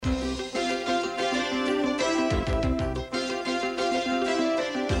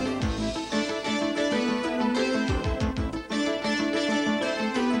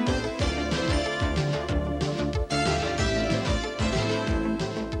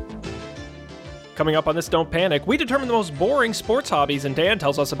Coming up on this Don't Panic, we determine the most boring sports hobbies, and Dan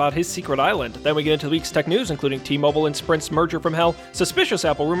tells us about his secret island. Then we get into the week's tech news, including T-Mobile and Sprint's merger from hell, suspicious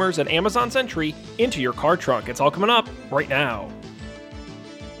Apple rumors, and Amazon's entry into your car trunk. It's all coming up right now.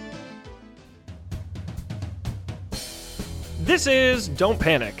 This is Don't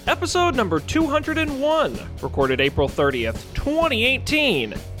Panic, episode number 201, recorded April 30th,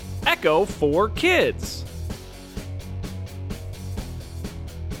 2018. Echo for Kids.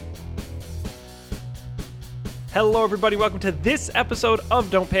 Hello, everybody. Welcome to this episode of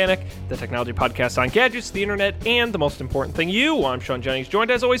Don't Panic, the technology podcast on gadgets, the internet, and the most important thing, you. I'm Sean Jennings,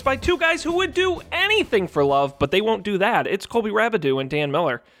 joined as always by two guys who would do anything for love, but they won't do that. It's Colby Rabidou and Dan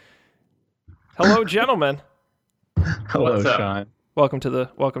Miller. Hello, gentlemen. Hello, Sean. Welcome to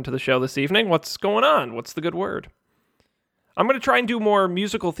the show this evening. What's going on? What's the good word? I'm going to try and do more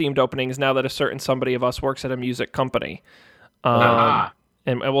musical themed openings now that a certain somebody of us works at a music company.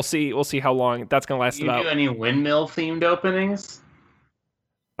 And we'll see how long that's going to last. Do you do any windmill themed openings?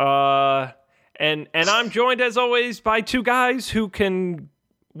 And I'm joined as always by two guys who can.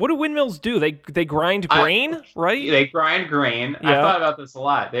 What do windmills do? They grind grain, right? They grind grain. Yeah. I thought about this a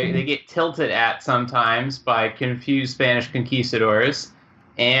lot. They get tilted at sometimes by confused Spanish conquistadors,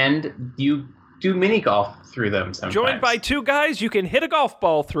 and you do mini golf through them sometimes. Joined by two guys you can hit a golf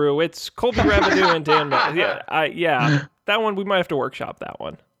ball through. It's Colby Rabidou and Dan Miller. Yeah. That one, we might have to workshop that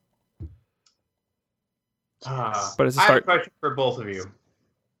one. But it's a I have a start. question for both of you.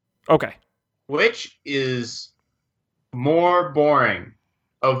 Okay. Which is more boring?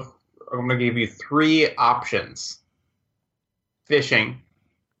 I'm going to give you three options. Fishing,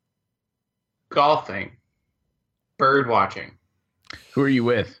 golfing, bird watching. Who are you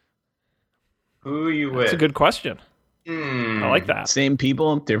with? Who are you with? That's a good question. I like that. Same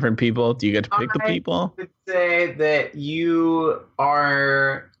people, different people? Do you get to pick the people? I would say that you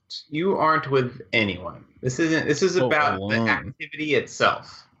aren't with anyone. This is about the activity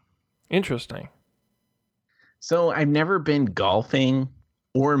itself. Interesting. So I've never been golfing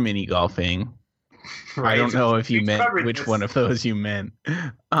or mini golfing. Right? I don't know if you meant which this. one of those you meant.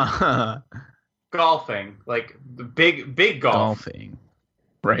 Golfing, like the big golf. Golfing.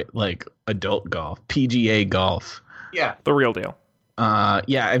 Right, like adult golf, PGA golf. Yeah. The real deal.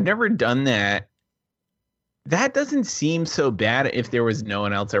 Yeah, I've never done that. That doesn't seem so bad if there was no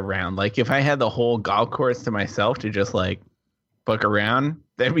one else around. Like if I had the whole golf course to myself to just like book around,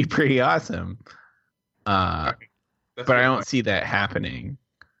 that'd be pretty awesome. But I don't see that happening.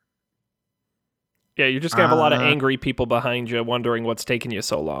 Yeah, you're just gonna have a lot of angry people behind you wondering what's taking you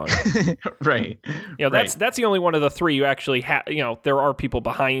so long. Right. That's the only one of the three you actually have. There are people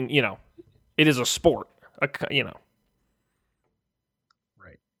behind. It is a sport.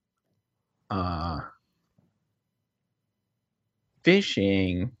 Right.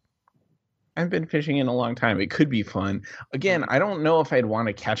 Fishing. I've been fishing in a long time. It could be fun. Again, I don't know if I'd want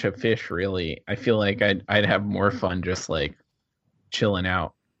to catch a fish, really. I feel like I'd have more fun just like chilling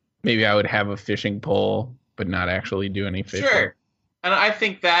out. Maybe I would have a fishing pole, but not actually do any fishing. Sure. And I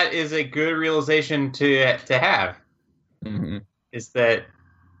think that is a good realization to have. Mm-hmm. Is that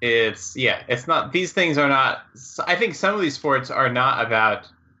it's not, these things are not, I think some of these sports are not about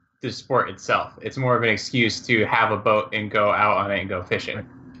the sport itself. It's more of an excuse to have a boat and go out on it and go fishing.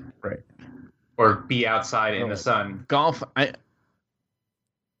 Right. Or be outside in the sun. Golf, I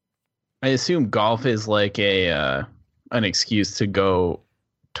assume golf is like an excuse to go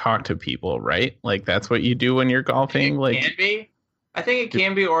talk to people, right? Like that's what you do when you're golfing. It can be. I think it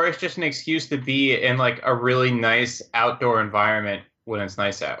can be, or it's just an excuse to be in like a really nice outdoor environment when it's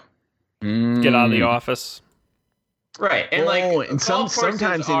nice out. Get out of the office. Right. And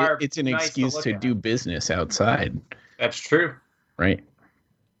sometimes it's an excuse to do business outside. That's true. Right.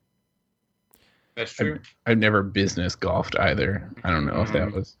 That's true. I've never business golfed either. I don't know if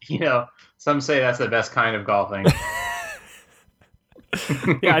that was. Some say that's the best kind of golfing.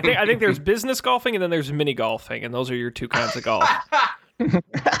 Yeah, I think there's business golfing and then there's mini golfing, and those are your two kinds of golf.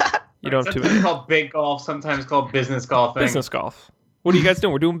 You don't have sometimes called big golf, sometimes called business golfing. Business golf. What are you guys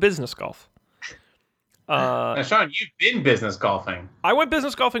doing? We're doing business golf. Now, Sean, you've been business golfing. I went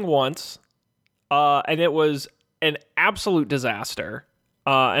business golfing once, and it was an absolute disaster,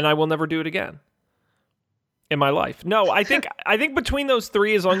 and I will never do it again in my life. No, I think between those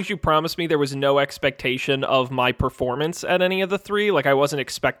three, as long as you promised me there was no expectation of my performance at any of the three, like I wasn't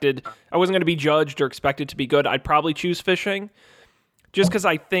going to be judged or expected to be good, I'd probably choose fishing. Just because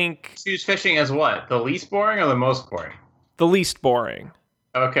I think... Choose fishing as what? The least boring or the most boring? The least boring.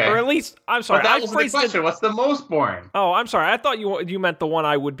 Okay. Or at least, I'm sorry. But that was the question. What's the most boring? Oh, I'm sorry. I thought you meant the one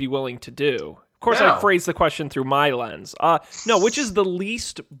I would be willing to do. Of course, No. I phrased the question through my lens. No, which is the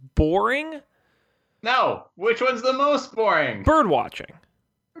least boring? No. Which one's the most boring? Bird watching.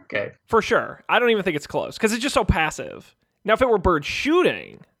 Okay. For sure. I don't even think it's close because it's just so passive. Now, if it were bird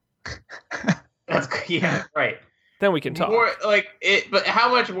shooting, Yeah, right. then we can talk. More like it, but how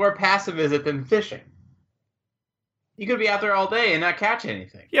much more passive is it than fishing? You could be out there all day and not catch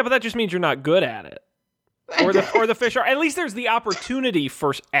anything. Yeah, but that just means you're not good at it. Or the fish are. At least there's the opportunity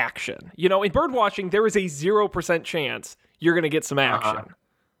for action. You know, in bird watching, there is a 0% chance you're going to get some action.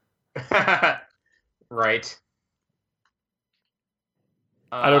 Right.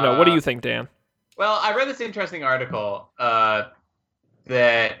 I don't know. What do you think, Dan? Well, I read this interesting article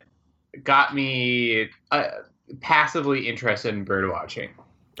that got me passively interested in bird watching.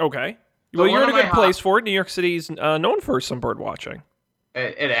 Okay. So Well, you're one in a of good my place for it. New York City's known for some bird watching.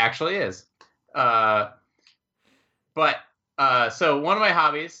 It actually is. So one of my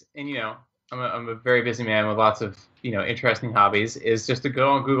hobbies, and I'm a very busy man with lots of interesting hobbies, is just to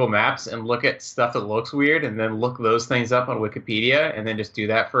go on Google Maps and look at stuff that looks weird, and then look those things up on Wikipedia, and then just do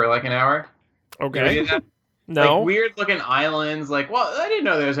that for like an hour. Okay. You ever do that? No. Like weird looking islands. Like, well, I didn't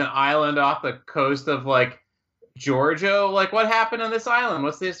know there was an island off the coast of like Georgia. Like, what happened on this island?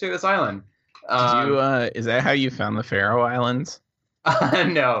 What's the history of this island? Is that how you found the Faroe Islands?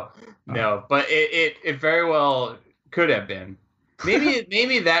 No, but it very well could have been.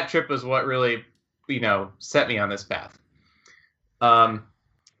 Maybe that trip was what really, set me on this path.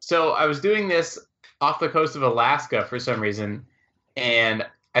 So I was doing this off the coast of Alaska for some reason, and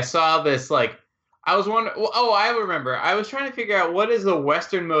I saw this I was wondering. Oh, I remember. I was trying to figure out what is the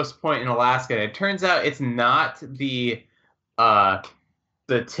westernmost point in Alaska. And it turns out it's not the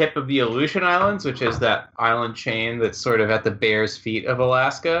tip of the Aleutian Islands, which is that island chain that's sort of at the Bear's Feet of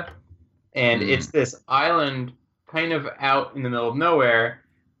Alaska, and it's this island kind of out in the middle of nowhere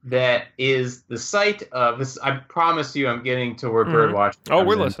that is the site of this. I promise you, I'm getting to where bird watching. Oh,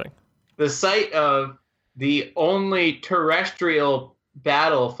 we're listening. The site of the only terrestrial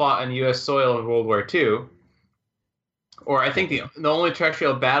battle fought on U.S. soil in World War II, or I think the only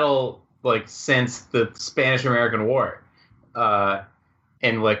terrestrial battle since the Spanish-American War, and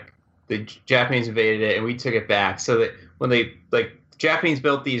the Japanese invaded it and we took it back. So that when they Japanese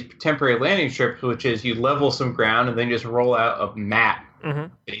built these temporary landing strips, which is you level some ground and then just roll out a mat,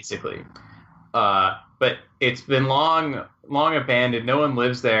 basically. But it's been long abandoned. No one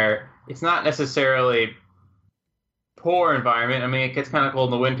lives there. It's not necessarily poor environment. I mean, it gets kind of cold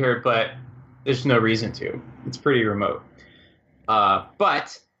in the winter, but there's no reason to. It's pretty remote.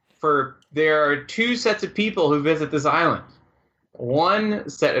 But there are two sets of people who visit this island. One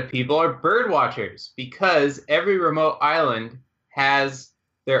set of people are bird watchers because every remote island has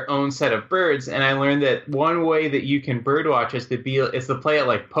their own set of birds. And I learned that one way that you can bird watch is to play it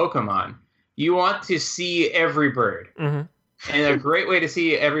like Pokemon. You want to see every bird. Mm-hmm. And a great way to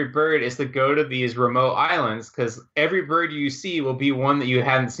see every bird is to go to these remote islands, because every bird you see will be one that you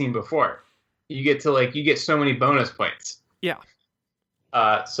hadn't seen before. You get so many bonus points. Yeah.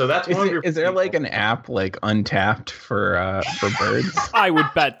 So that's one. Is there an app Untapped for birds? I would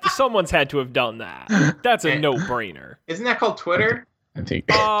bet someone's had to have done that. That's a no-brainer. Isn't that called Twitter? I think.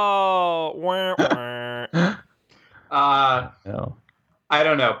 Oh. Wah, wah. No. I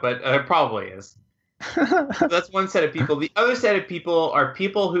don't know, but it probably is. So that's one set of people. The other set of people are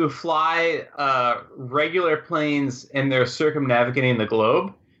people who fly regular planes and they're circumnavigating the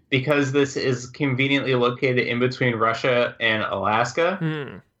globe, because this is conveniently located in between Russia and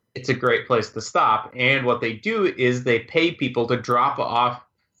Alaska. It's a great place to stop. And what they do is they pay people to drop off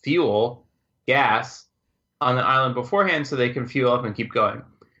gas, on the island beforehand so they can fuel up and keep going.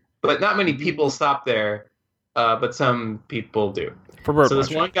 But not many people stop there, but some people do. So this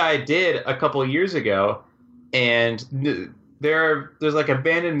one guy did a couple of years ago, and there's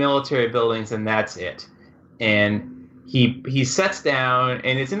abandoned military buildings, and that's it. And he sets down,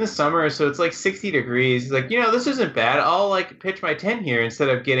 and it's in the summer, so it's 60 degrees. He's this isn't bad. I'll pitch my tent here instead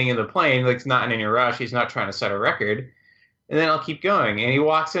of getting in the plane. It's not in any rush. He's not trying to set a record. And then I'll keep going. And he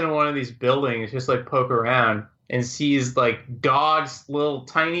walks into one of these buildings, just poke around, and sees dogs, little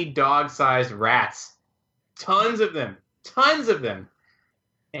tiny dog-sized rats. Tons of them.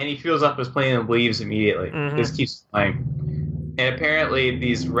 And he fuels up his plane and leaves immediately. Just keeps flying. And apparently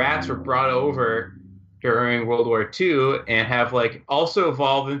these rats were brought over during World War II and have also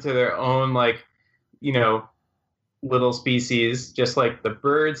evolved into their own little species, just like the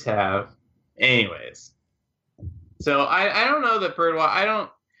birds have. Anyways. So I don't know that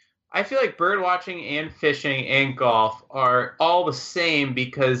I feel like bird watching and fishing and golf are all the same,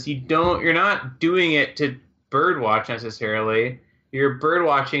 because you're not doing it to bird watch necessarily. You're bird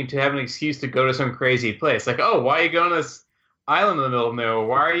watching to have an excuse to go to some crazy place. Why are you going to this island in the middle of nowhere?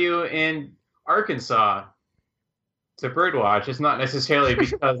 Why are you in Arkansas to birdwatch, it's not necessarily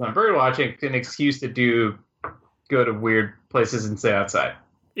because I'm birdwatching. It's an excuse to go to weird places and sit outside.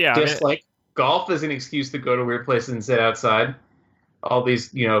 Yeah, Just like golf is an excuse to go to weird places and sit outside. All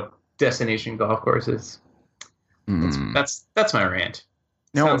these, destination golf courses. That's my rant.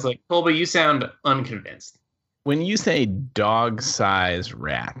 No. Sounds like Colby, you sound unconvinced. When you say dog-sized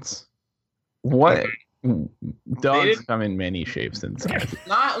rats, what dogs come in many shapes and sizes?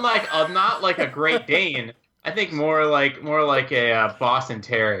 Not like a Great Dane. I think more like a Boston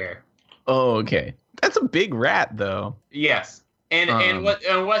Terrier. Oh, okay. That's a big rat, though. Yes, and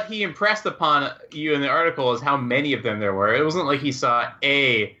what he impressed upon you in the article is how many of them there were. It wasn't like he saw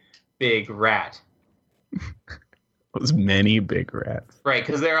a big rat. It was many big rats. Right,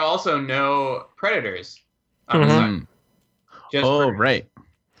 because there are also no predators on the side. Just predators. Right.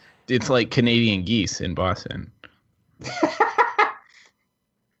 It's like Canadian geese in Boston.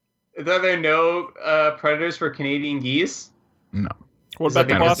 Are there no predators for Canadian geese? No. What about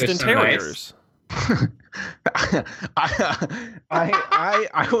the Boston so Terriers?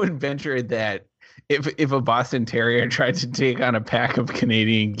 I would venture that if a Boston Terrier tried to take on a pack of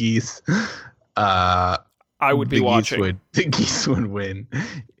Canadian geese, I would be watching. The geese would win,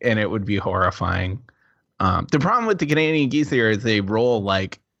 and it would be horrifying. The problem with the Canadian geese here is they roll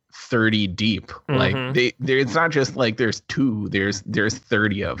like 30 deep. Like it's not just like there's two. There's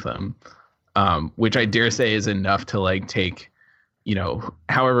 30 of them, which I dare say is enough to like take,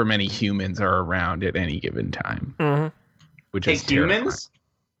 however many humans are around at any given time. Which take is terrifying. Humans.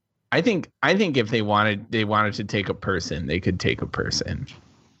 I think if they wanted to take a person, they could take a person.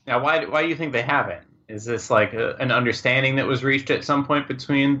 Now, why do you think they haven't? Is this like an understanding that was reached at some point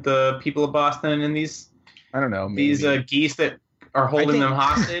between the people of Boston and these? I don't know. Maybe. These geese that are holding them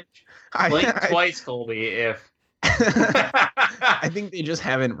hostage? Blink I twice, Colby, if... I think they just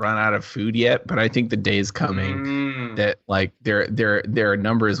haven't run out of food yet, but I think the day's coming that like their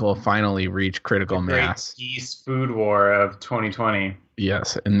numbers will finally reach critical mass. Great geese food war of 2020.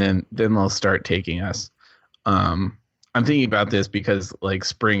 Yes, and then they'll start taking us. I'm thinking about this because like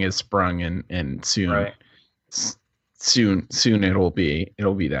spring is sprung and soon, right. soon it'll be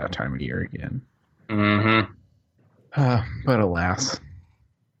that time of year again. But alas,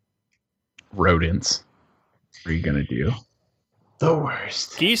 rodents. What are you gonna do? The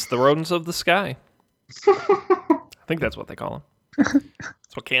worst. Geese, the rodents of the sky. I think that's what they call them.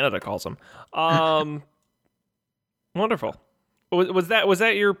 That's what Canada calls them. Wonderful. Was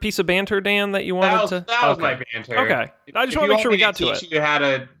that your piece of banter, Dan, that you wanted That was my banter. Okay. I just want to make sure we got to it. You how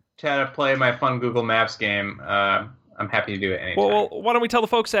to play my fun Google Maps game. I'm happy to do it anytime. Well, why don't we tell the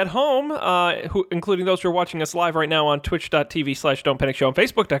folks at home, who, including those who are watching us live right now on twitch.tv/don'tpanicshow and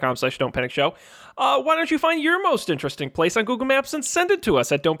facebook.com/don'tpanicshow, why don't you find your most interesting place on Google Maps and send it to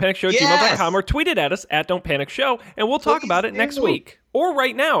us at don'tpanicshow@gmail.com or tweet it at us at don'tpanicshow, and we'll talk about it next week. Or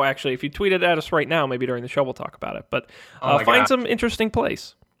right now, actually. If you tweet it at us right now, maybe during the show we'll talk about it. But find some interesting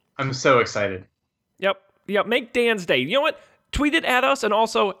place. I'm so excited. Yep. Make Dan's day. You know what? Tweet it at us and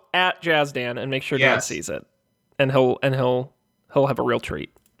also at JazzDan and make sure Dan sees it. And he'll have a real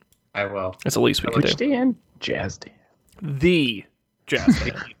treat. I will. It's the least we can do. Dan? Jazz Dan. The Jazz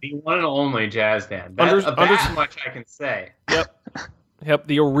Dan. The one and only Jazz Dan. That much I can say. Yep,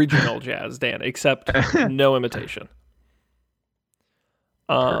 the original Jazz Dan, except no imitation.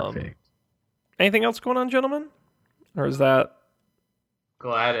 Perfect. Anything else going on, gentlemen? Or is that...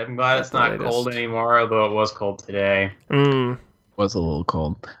 I'm glad it's not cold anymore, although it was cold today. Was a little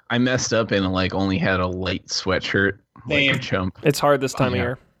cold. I messed up and like only had a light sweatshirt. Like a chump. It's hard this time of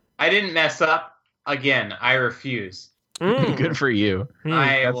year. I didn't mess up. Again, I refuse. Good for you.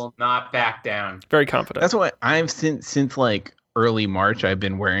 I will not back down. Very confident. That's what I've since like early March. I've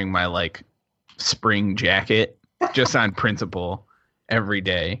been wearing my like spring jacket just on principle every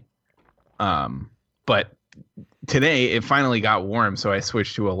day. But today it finally got warm, so I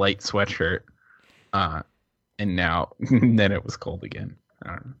switched to a light sweatshirt. And now, then it was cold again. I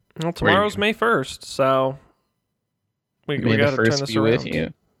don't know. Well, tomorrow's May 1st, so we got to turn this around. With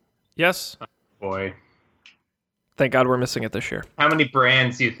you. Yes. Oh, boy. Thank God we're missing it this year. How many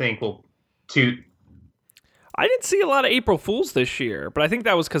brands do you think will toot? I didn't see a lot of April Fools this year, but I think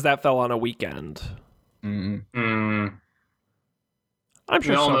that was because that fell on a weekend. Mm-hmm. I'm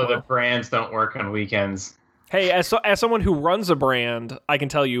sure we all know that brands don't work on weekends. Hey, as someone who runs a brand, I can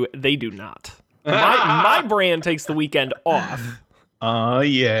tell you they do not. My brand takes the weekend off. Oh,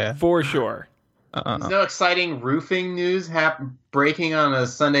 yeah. For sure. There's no exciting roofing news breaking on a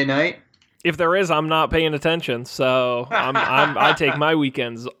Sunday night? If there is, I'm not paying attention, so I take my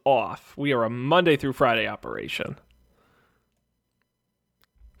weekends off. We are a Monday through Friday operation.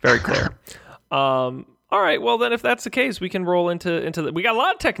 Very clear. All right, well then, if that's the case, we can roll into the. We got a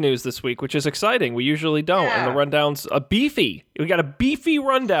lot of tech news this week, which is exciting. We usually don't, and the rundown's a beefy. We got a beefy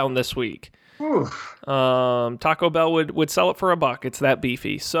rundown this week. Oof. Taco Bell would sell it for $1. It's that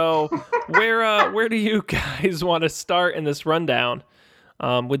beefy. So where do you guys want to start in this rundown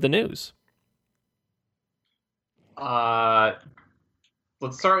with the news?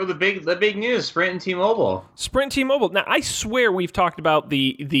 Let's start with the big news: Sprint and T-Mobile. Sprint T-Mobile. Now, I swear we've talked about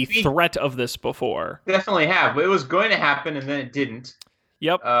the threat of this before. Definitely have, but it was going to happen and then it didn't.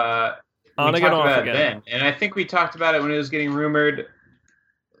 Yep. We talked about it then, and I think we talked about it when it was getting rumored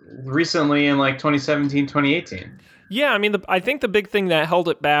recently in like 2017, 2018. Yeah, I mean, I think the big thing that held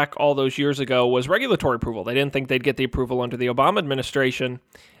it back all those years ago was regulatory approval. They didn't think they'd get the approval under the Obama administration.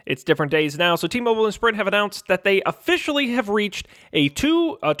 It's different days now. So T-Mobile and Sprint have announced that they officially have reached a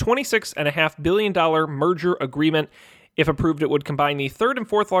 $26.5 billion merger agreement. If approved, it would combine the third and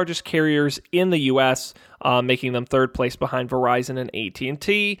fourth largest carriers in the U.S., making them third place behind Verizon and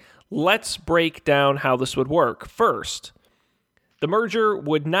AT&T. Let's break down how this would work. First, the merger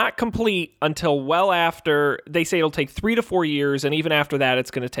would not complete until well after. They say it'll take 3 to 4 years, and even after that,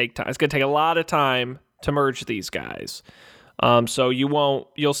 it's going to take time. It's going to take a lot of time to merge these guys. So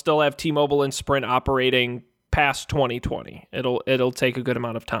you'll still have T-Mobile and Sprint operating past 2020. It'll take a good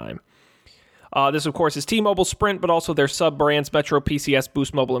amount of time. This, of course, is T-Mobile, Sprint, but also their sub-brands, Metro, PCS,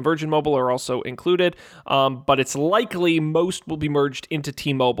 Boost Mobile, and Virgin Mobile are also included. But it's likely most will be merged into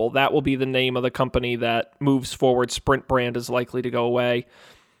T-Mobile. That will be the name of the company that moves forward. Sprint brand is likely to go away.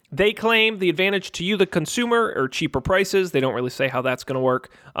 They claim the advantage to you, the consumer, are cheaper prices. They don't really say how that's going to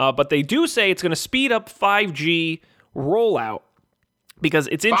work. But they do say it's going to speed up 5G rollout, because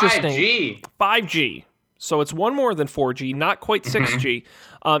it's interesting. 5G. So it's one more than 4G, not quite 6G.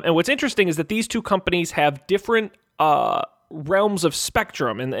 And what's interesting is that these two companies have different realms of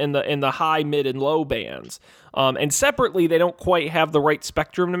spectrum in the high, mid, and low bands. And separately, they don't quite have the right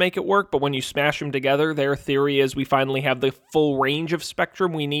spectrum to make it work. But when you smash them together, their theory is we finally have the full range of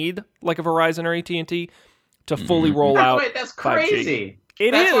spectrum we need, like a Verizon or AT&T, to fully roll out. Wait, that's crazy.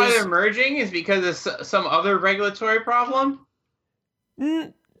 5G. That's why they're merging, is because of some other regulatory problem?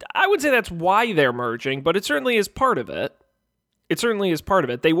 I would say that's why they're merging, but it certainly is part of it.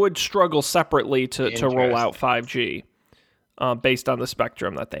 They would struggle separately to roll out 5G based on the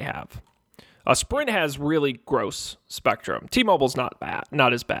spectrum that they have. Sprint has really gross spectrum. T-Mobile's not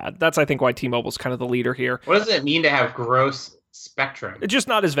as bad. That's, I think, why T-Mobile's kind of the leader here. What does it mean to have gross spectrum? It's just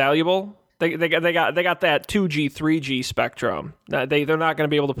not as valuable. They got that 2G, 3G spectrum. They're not going to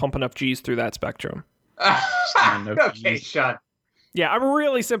be able to pump enough Gs through that spectrum. Okay, Sean. Yeah, I'm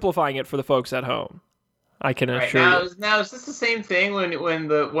really simplifying it for the folks at home. I can assure you. Now is this the same thing when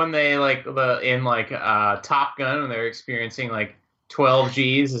they in Top Gun, when they're experiencing like 12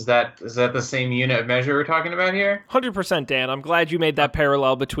 Gs? Is that the same unit of measure we're talking about here? 100%, Dan. I'm glad you made that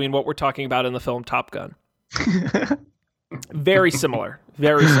parallel between what we're talking about in the film Top Gun. Very similar.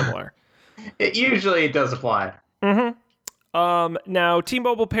 Very similar. It usually does apply. Mm-hmm. Now,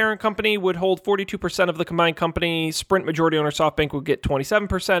 T-Mobile parent company would hold 42% of the combined company. Sprint majority owner SoftBank would get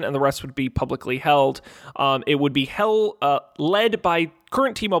 27%, and the rest would be publicly held. It would be led by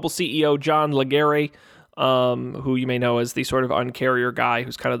current T-Mobile CEO John Legere, who you may know as the sort of uncarrier guy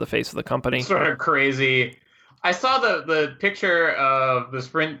who's kind of the face of the company. Sort of crazy. I saw the picture of the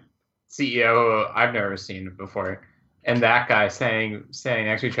Sprint CEO I've never seen before, and that guy standing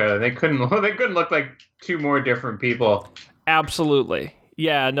next to each other. They couldn't look like two more different people. Absolutely.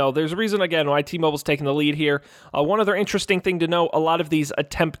 Yeah, no, there's a reason, again, why T-Mobile's taking the lead here. One other interesting thing to note, a lot of these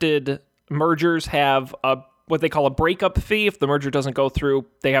attempted mergers have what they call a breakup fee. If the merger doesn't go through,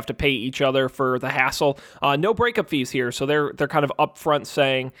 they have to pay each other for the hassle. No breakup fees here, so they're kind of upfront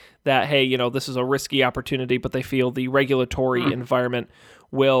saying that, hey, this is a risky opportunity, but they feel the regulatory environment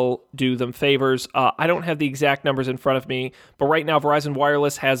will do them favors. I don't have the exact numbers in front of me, but right now Verizon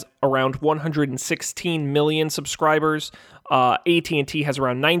Wireless has around 116 million subscribers. AT&T has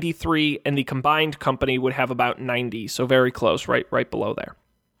around 93, and the combined company would have about 90, so very close, right below there.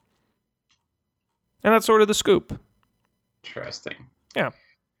 And that's sort of the scoop. Interesting. Yeah.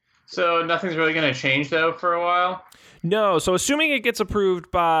 So nothing's really going to change, though, for a while? No. So assuming it gets approved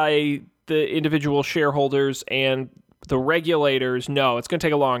by the individual shareholders and the regulators, no, it's going to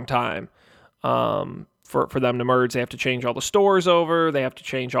take a long time for them to merge. They have to change all the stores over. They have to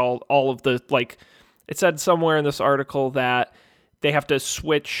change all of the, it said somewhere in this article that they have to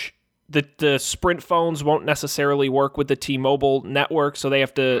switch. The Sprint phones won't necessarily work with the T-Mobile network, so they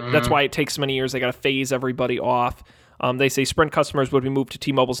have to. That's why it takes many years. They got to phase everybody off. They say Sprint customers would be moved to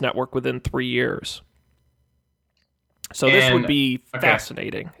T-Mobile's network within 3 years. So this would be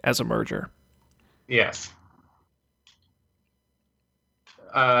fascinating as a merger. Yes.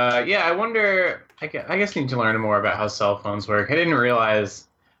 Yeah, I wonder. I guess I need to learn more about how cell phones work. I didn't realize.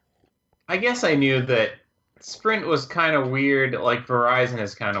 I guess I knew that Sprint was kind of weird. Like Verizon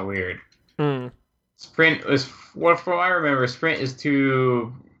is kind of weird. Sprint was, well, from what I remember, Sprint is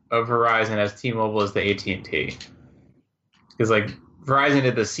to Verizon as T-Mobile is the AT&T. Because like Verizon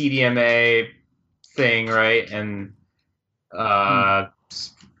did the CDMA thing, right? And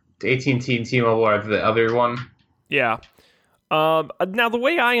AT&T and T-Mobile are the other one. Yeah. Now, the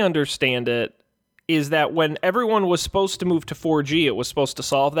way I understand it is that when everyone was supposed to move to 4G, it was supposed to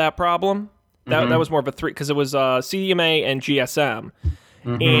solve that problem. That was more of a three, because it was CDMA and GSM.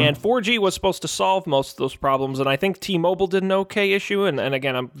 And 4G was supposed to solve most of those problems, and I think T-Mobile did an okay issue, and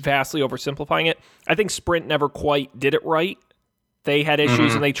again, I'm vastly oversimplifying it. I think Sprint never quite did it right. They had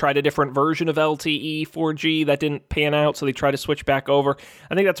issues, and they tried a different version of LTE 4G that didn't pan out, so they tried to switch back over.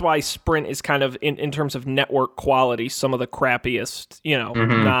 I think that's why Sprint is kind of, in terms of network quality, some of the crappiest,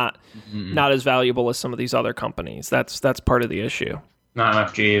 not as valuable as some of these other companies. That's part of the issue. Not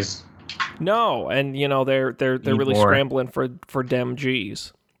enough G's. No, and they're really scrambling for dem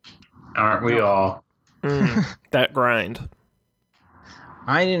G's. Aren't we all? That grind.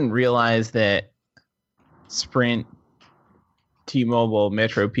 I didn't realize that Sprint, T-Mobile,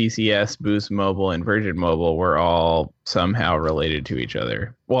 Metro PCS, Boost Mobile, and Virgin Mobile were all somehow related to each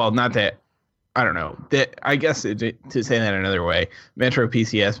other. Well, not that. I don't know. I guess to say that another way, Metro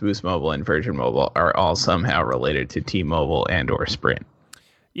PCS, Boost Mobile, and Virgin Mobile are all somehow related to T-Mobile and/or Sprint.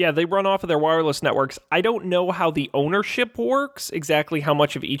 Yeah, they run off of their wireless networks. I don't know how the ownership works, exactly how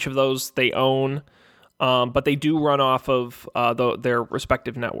much of each of those they own, but they do run off of their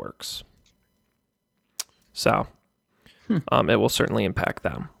respective networks. So it will certainly impact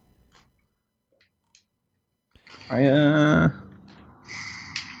them. Yeah,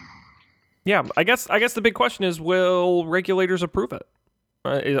 I guess the big question is, will regulators approve it?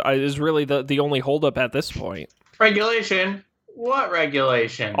 Is really the only holdup at this point. Regulation? What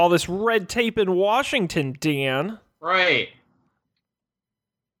regulation? All this red tape in Washington, Dan. Right.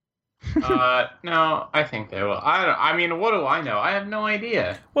 No, I think they will. I mean, what do I know? I have no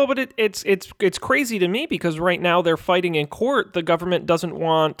idea. Well, but it's crazy to me because right now they're fighting in court. The government doesn't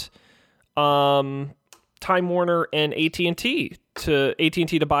want Time Warner and AT&T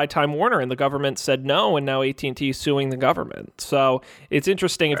to buy Time Warner, and the government said no, and now AT&T is suing the government. So it's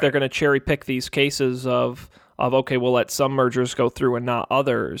interesting if they're going to cherry pick these cases of okay, we'll let some mergers go through and not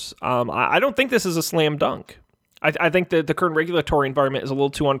others. I don't think this is a slam dunk. I think that the current regulatory environment is a little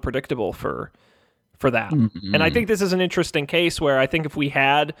too unpredictable for that. Mm-hmm. And I think this is an interesting case where I think if we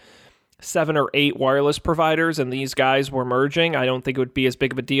had 7 or 8 wireless providers and these guys were merging, I don't think it would be as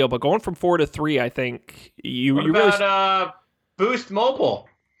big of a deal. But going from 4 to 3, I think what about Boost Mobile?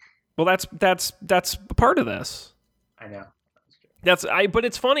 Well, that's part of this. I know. But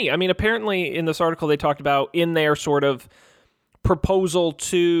it's funny. I mean, apparently in this article they talked about in their sort of proposal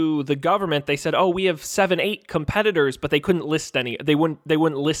to the government, they said, "Oh, we have 7, 8 competitors," but they couldn't list any. They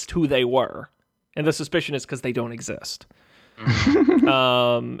wouldn't list who they were, and the suspicion is because they don't exist,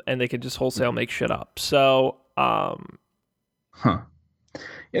 and they could just wholesale make shit up. So, it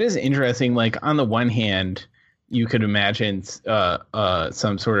is interesting. Like on the one hand, you could imagine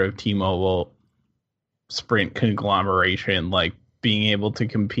some sort of T-Mobile Sprint conglomeration, like being able to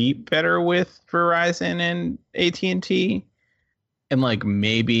compete better with Verizon and AT&T. And like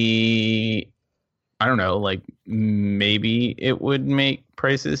maybe, I don't know, like maybe it would make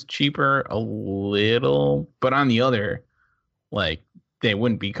prices cheaper a little. But on the other, like they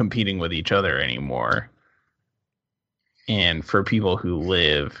wouldn't be competing with each other anymore. And for people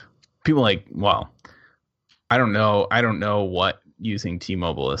like, well, I don't know what using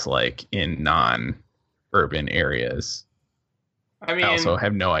T-Mobile is like in non-urban areas. I mean, I also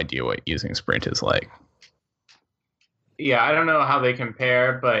have no idea what using Sprint is like. Yeah, I don't know how they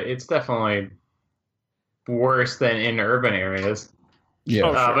compare, but it's definitely worse than in urban areas. Yeah,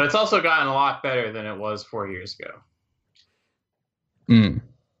 sure. But it's also gotten a lot better than it was 4 years ago.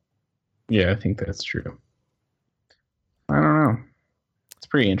 Yeah, I think that's true. I don't know. It's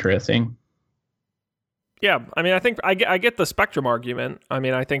pretty interesting. Yeah, I mean, I think I get the spectrum argument. I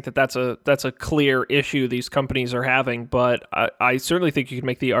mean, I think that's a clear issue these companies are having, but I certainly think you can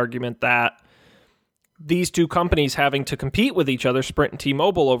make the argument that these two companies having to compete with each other, Sprint and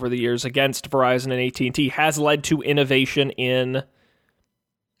T-Mobile, over the years against Verizon and AT&T has led to innovation in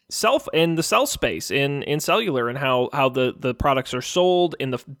the cell space, in cellular, and how the products are sold,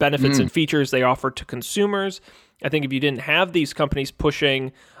 in the benefits and features they offer to consumers. I think if you didn't have these companies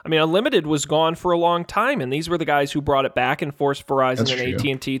pushing, I mean, Unlimited was gone for a long time, and these were the guys who brought it back and forced Verizon and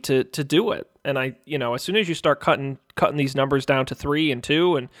AT&T to do it. And as soon as you start cutting these numbers down to 3 and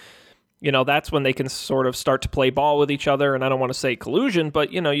 2, and that's when they can sort of start to play ball with each other. And I don't want to say collusion,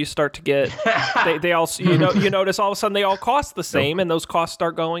 but you start to get they all you notice all of a sudden they all cost the same, and those costs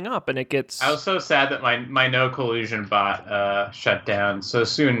start going up, and it gets. I was so sad that my no collusion bot shut down so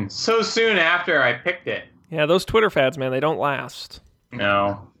soon after I picked it. Yeah, those Twitter fads, man, they don't last.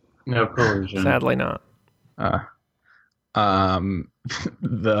 No collusion. Sadly not. What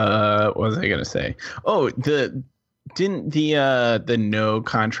was I gonna say? Oh, didn't the no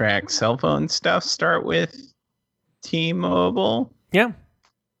contract cell phone stuff start with T-Mobile? Yeah,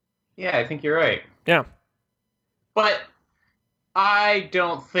 I think you're right. Yeah, but I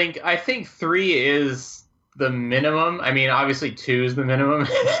think 3 is the minimum. I mean, obviously 2 is the minimum,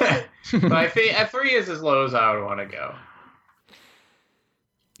 but I think 3 is as low as I would want to go.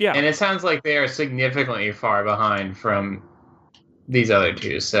 Yeah, and it sounds like they are significantly far behind from these other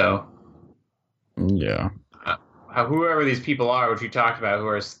 2. So yeah. Whoever these people are, which you talked about, who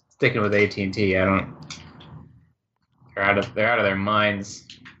are sticking with AT&T, they're out of their minds.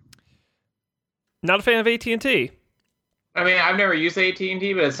 Not a fan of AT&T. I mean, I've never used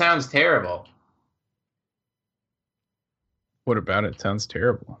AT&T, but it sounds terrible. What about it? Sounds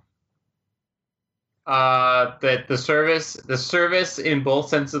terrible. That the service in both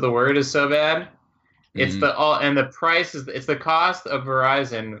senses of the word is so bad. It's and the price it's the cost of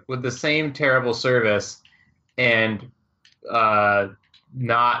Verizon with the same terrible service. And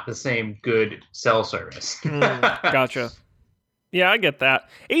not the same good cell service. Gotcha. Yeah, I get that.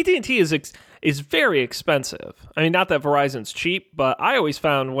 AT&T is very expensive. I mean, not that Verizon's cheap, but I always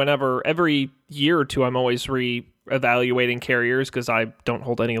found every year or two, I'm always re-evaluating carriers because I don't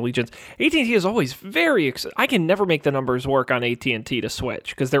hold any allegiance. AT&T is always very I can never make the numbers work on AT&T to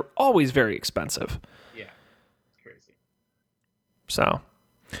switch because they're always very expensive. Yeah, it's crazy. So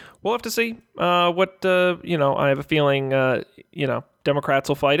we'll have to see what, I have a feeling, Democrats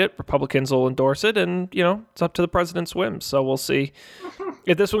will fight it, Republicans will endorse it, and, it's up to the president's whims. So we'll see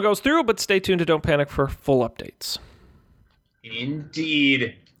if this one goes through, but stay tuned to Don't Panic for full updates.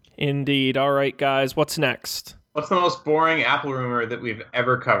 Indeed. All right, guys, what's next? What's the most boring Apple rumor that we've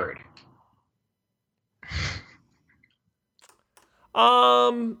ever covered?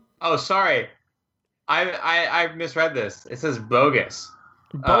 Oh, sorry. I misread this. It says bogus.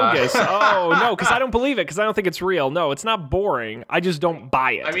 Bogus. Oh, no, because I don't believe it, because I don't think it's real. No, it's not boring. I just don't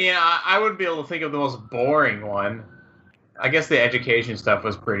buy it. I mean, I would be able to think of the most boring one. I guess the education stuff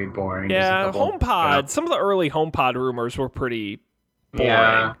was pretty boring. Yeah, HomePod. Some of the early HomePod rumors were pretty boring.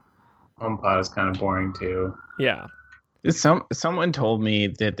 Yeah, HomePod is kind of boring, too. Yeah. Someone told me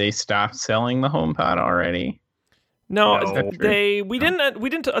that they stopped selling the HomePod already. No, we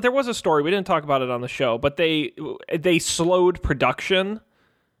didn't. There was a story. We didn't talk about it on the show, but they slowed production.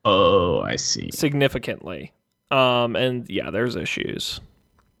 Oh, I see. Significantly. And yeah, there's issues.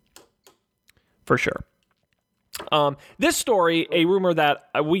 For sure. This story, a rumor that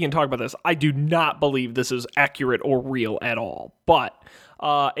we can talk about this. I do not believe this is accurate or real at all. But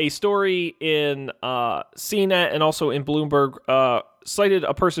a story in CNET and also in Bloomberg cited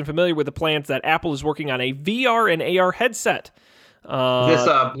a person familiar with the plans that Apple is working on a VR and AR headset. Is this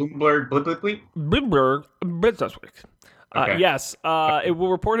Bloomberg? Bloomberg. Okay. Yes, it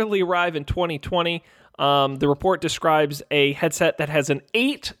will reportedly arrive in 2020. The report describes a headset that has an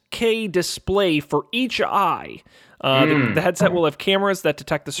 8K display for each eye. The headset will have cameras that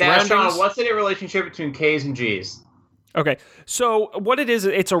detect the surroundings. Now, Sean, what's the relationship between Ks and Gs? Okay, so what it is,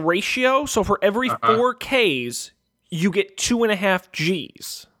 it's a ratio. So for every 4 Ks, you get 2.5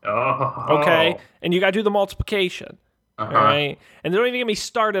 Gs. Oh. Okay, and you got to do the multiplication. All right, and don't even get me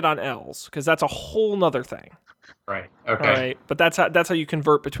started on Ls because that's a whole nother thing. Right. Okay. All right, but that's how you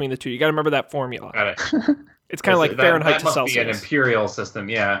convert between the two. You got to remember that formula. Got it. It's kind of like Fahrenheit to Celsius. That must be an imperial system.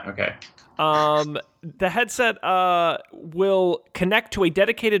 Yeah. Okay. The headset will connect to a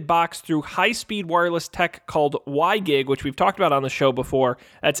dedicated box through high-speed wireless tech called WiGig, which we've talked about on the show before.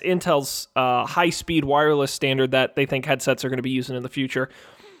 That's Intel's high-speed wireless standard that they think headsets are going to be using in the future.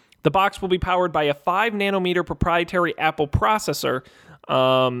 The box will be powered by a 5-nanometer proprietary Apple processor.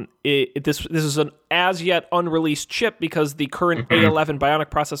 This is an as yet unreleased chip because the current A11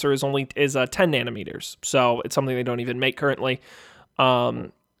 Bionic processor is 10 nanometers. So it's something they don't even make currently.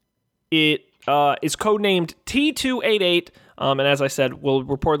 It is codenamed T288, and as I said, will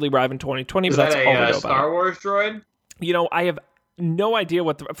reportedly arrive in 2020. Is but that that's all we know about Star Wars droid? I have no idea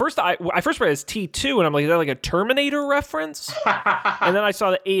what I first read it as T2, and I'm like, is that like a Terminator reference? And then I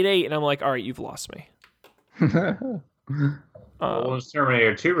saw the 88, and I'm like, all right, you've lost me. When was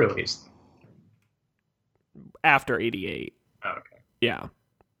Terminator 2 released? After 88. Oh, okay. Yeah.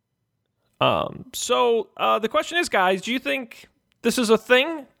 So the question is, guys, do you think this is a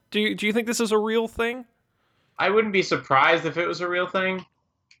thing? Do you think this is a real thing? I wouldn't be surprised if it was a real thing.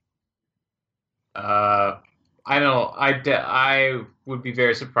 I don't. I would be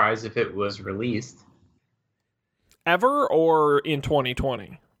very surprised if it was released Ever or in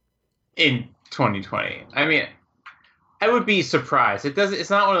 2020? in 2020. I mean, I would be surprised. It's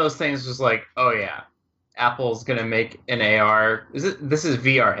not one of those things just like, oh yeah, Apple's gonna make an AR. This is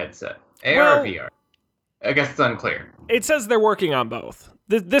VR headset. AR or VR? I guess it's unclear. It says they're working on both.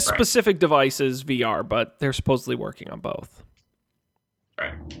 This Right. specific device is VR, but they're supposedly working on both.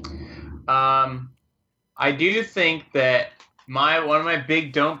 Right. I do think that one of my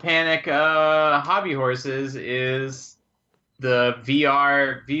big don't panic hobby horses is the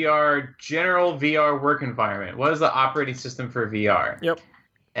general VR work environment. What is the operating system for VR? Yep.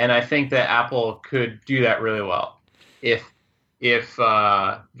 And I think that Apple could do that really well if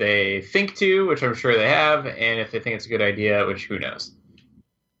they think to, which I'm sure they have, and if they think it's a good idea, which who knows.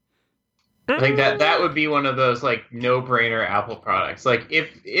 I think that would be one of those like no-brainer Apple products. Like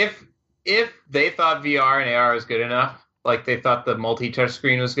if they thought VR and AR was good enough, like they thought the multi-touch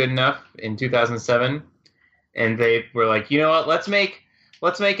screen was good enough in 2007, and they were like, you know what, let's make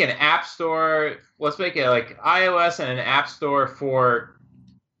an app store, let's make it like iOS and an app store for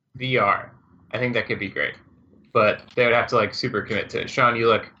VR. I think that could be great, but they would have to like super commit to it. Sean, you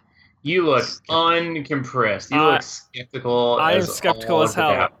look uncompressed. You look skeptical. I am skeptical as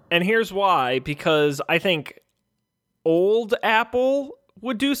hell, and here's why: because I think old Apple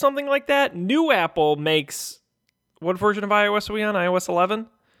would do something like that. New Apple makes, what version of iOS are we on? iOS 11,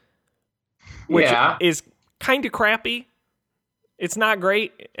 which is kind of crappy. It's not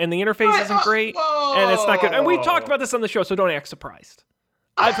great, and the interface isn't great, and it's not good. And we've talked about this on the show, so don't act surprised.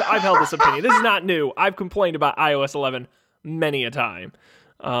 I've held this opinion. This is not new. I've complained about iOS 11 many a time.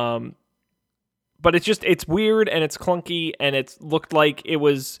 But it's weird and it's clunky, and it looked like it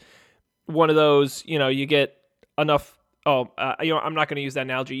was one of those, you get enough. I'm not going to use that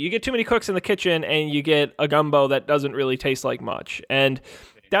analogy. You get too many cooks in the kitchen and you get a gumbo that doesn't really taste like much. And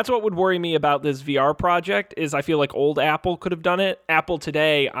that's what would worry me about this VR project is I feel like old Apple could have done it. Apple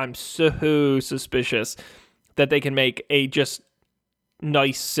today, I'm so suspicious that they can make a just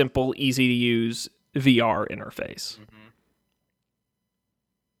nice, simple, easy to use VR interface.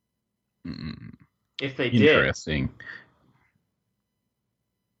 Mm-hmm. If they did. Interesting.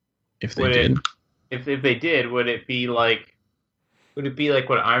 If they did. If they did, would it be like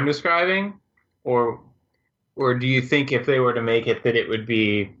what I'm describing, or do you think if they were to make it that it would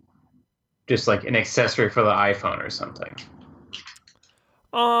be just like an accessory for the iPhone or something?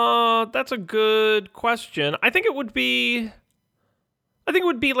 That's a good question. I think it would be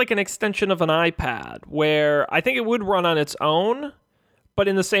like an extension of an iPad, where I think it would run on its own. But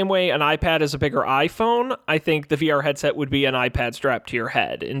in the same way an iPad is a bigger iPhone, I think the VR headset would be an iPad strapped to your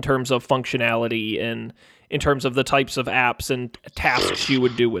head in terms of functionality and in terms of the types of apps and tasks you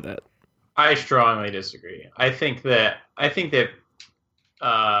would do with it. I strongly disagree. I think that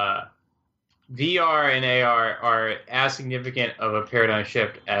VR and AR are as significant of a paradigm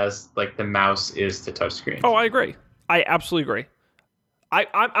shift as like the mouse is to touchscreens. Oh, I agree. I absolutely agree.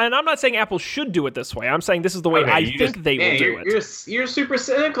 I'm not saying Apple should do it this way. I'm saying this is the way I think they will do it. You're super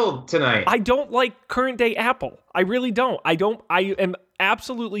cynical tonight. I don't like current day Apple. I really don't. I am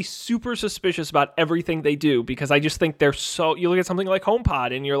absolutely super suspicious about everything they do because I just think they're so. You look at something like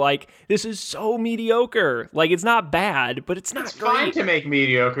HomePod and you're like, this is so mediocre. Like it's not bad, but it's not great. It's fine to make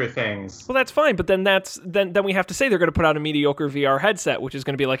mediocre things. Well, that's fine, but then then we have to say they're going to put out a mediocre VR headset, which is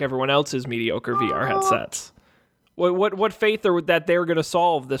going to be like everyone else's mediocre VR headsets. What faith are that they're going to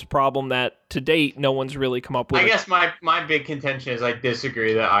solve this problem that to date no one's really come up with? I guess my big contention is I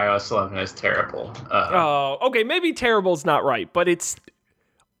disagree that iOS 11 is terrible. Okay, maybe terrible is not right, but it's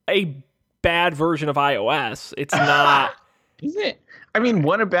a bad version of iOS. It's not. Is it? I mean,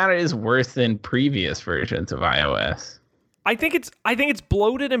 what about it is worse than previous versions of iOS? I think it's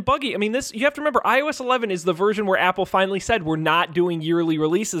bloated and buggy. I mean, you have to remember, iOS 11 is the version where Apple finally said we're not doing yearly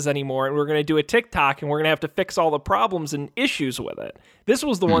releases anymore, and we're going to do a TikTok, and we're going to have to fix all the problems and issues with it. This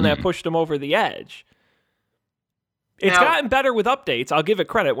was the one that pushed them over the edge. It's gotten better with updates. I'll give it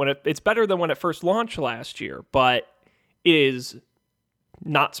credit it's better than when it first launched last year, but it is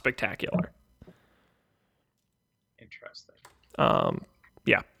not spectacular. Interesting.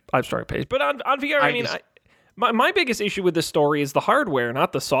 Yeah, I've started page, but on VR, My biggest issue with this story is the hardware,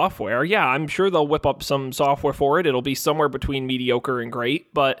 not the software. Yeah, I'm sure they'll whip up some software for it. It'll be somewhere between mediocre and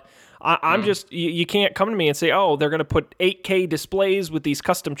great, but I'm just, you can't come to me and say, oh, they're going to put 8K displays with these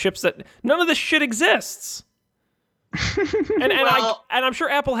custom chips that none of this shit exists. I'm sure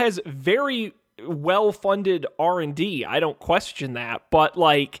Apple has very well-funded R&D. I don't question that, but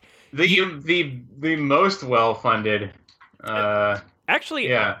like the most well-funded. Actually,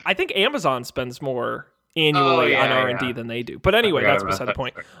 yeah. I think Amazon spends more annually on R&D than they do. But anyway, that's beside the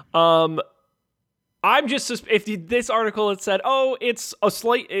point. I'm just if this article had said, "Oh, it's a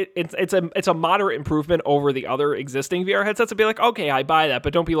slight, it's a moderate improvement over the other existing VR headsets," I'd be like, "Okay, I buy that."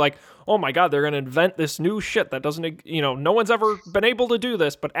 But don't be like, "Oh my God, they're going to invent this new shit that doesn't, no one's ever been able to do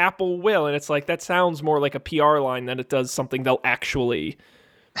this, but Apple will." And it's like that sounds more like a PR line than it does something they'll actually.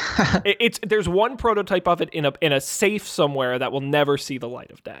 There's one prototype of it in a safe somewhere that will never see the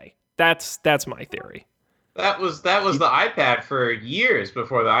light of day. That's my theory. That was the iPad for years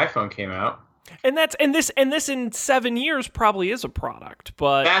before the iPhone came out. And this in 7 years probably is a product,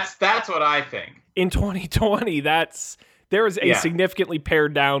 but that's what I think. In 2020, there is a significantly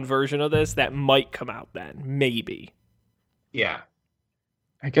pared down version of this that might come out then, maybe. Yeah,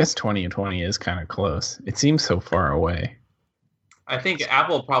 I guess 2020 is kind of close. It seems so far away. I think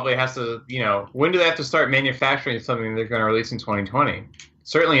Apple probably has to, when do they have to start manufacturing something they're going to release in 2020?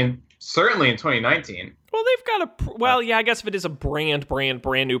 Certainly in 2019. Well, they've got I guess if it is a brand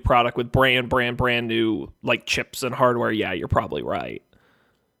new product with brand new like chips and hardware, yeah, you're probably right.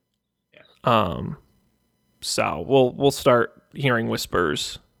 Yeah. So we'll start hearing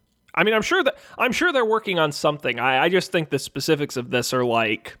whispers. I mean, I'm sure they're working on something. I just think the specifics of this are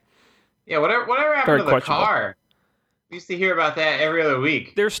like, yeah, whatever happened to the car? We used to hear about that every other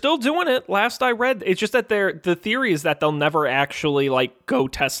week. They're still doing it. Last I read, it's just that the theory is that they'll never actually like go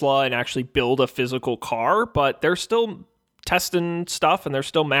Tesla and actually build a physical car, but they're still testing stuff and they're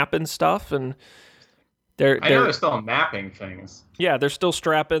still mapping stuff, and I know they're still mapping things. Yeah, they're still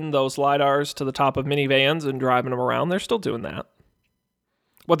strapping those LiDARs to the top of minivans and driving them around. They're still doing that.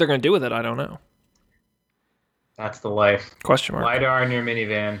 What they're going to do with it, I don't know. That's the life. Question mark. LiDAR in your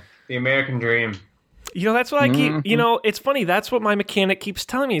minivan. The American dream. That's what I keep, it's funny. That's what my mechanic keeps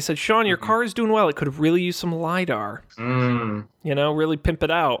telling me. He said, "Sean, your car is doing well. It could really use some LiDAR. Really pimp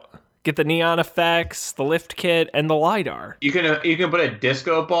it out. Get the neon effects, the lift kit, and the LiDAR. You can put a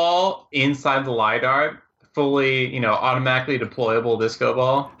disco ball inside the LiDAR, fully, automatically deployable disco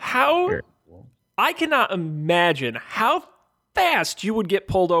ball. I cannot imagine how fast you would get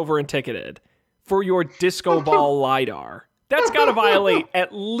pulled over and ticketed for your disco ball LiDAR. That's got to violate at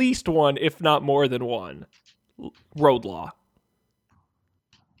least one, if not more than one, road law.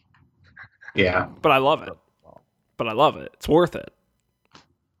 Yeah. But I love it. It's worth it.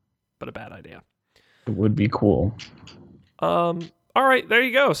 But a bad idea. It would be cool. All right, there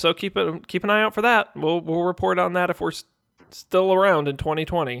you go. So keep an eye out for that. We'll report on that if we're still around in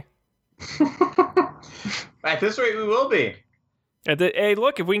 2020. At this rate, we will be. Hey,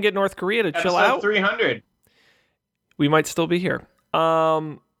 look, if we can get North Korea to chill out, 300. We might still be here.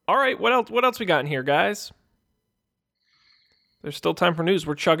 All right, what else we got in here, guys? There's still time for news.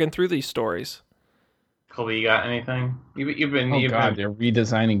 We're chugging through these stories. Colby, you got anything? You've been. They're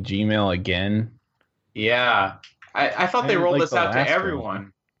redesigning Gmail again. Yeah, I thought they rolled this out to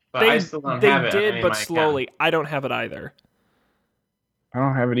everyone, but I still don't have it. They did, but slowly. I don't have it either. I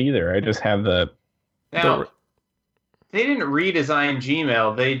don't have it either. I just have the. Now, they didn't redesign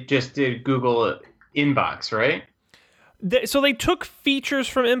Gmail. They just did Google Inbox, right? So they took features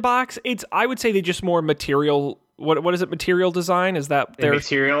from Inbox. I would say they just more material. What is it? Material design? Is that they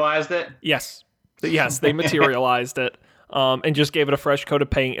materialized it? Yes, they materialized it and just gave it a fresh coat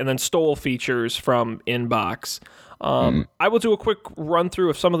of paint and then stole features from Inbox. I will do a quick run through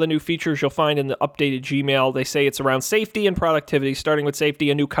of some of the new features you'll find in the updated Gmail. They say it's around safety and productivity. Starting with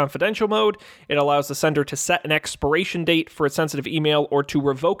safety, a new confidential mode. It allows the sender to set an expiration date for a sensitive email or to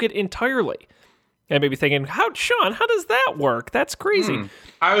revoke it entirely. And maybe thinking, Sean, how does that work? That's crazy.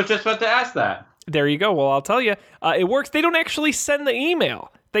 I was just about to ask that. There you go. Well, I'll tell you. It works. They don't actually send the email.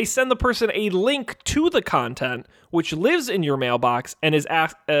 They send the person a link to the content, which lives in your mailbox and is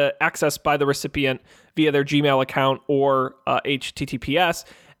accessed by the recipient via their Gmail account or HTTPS.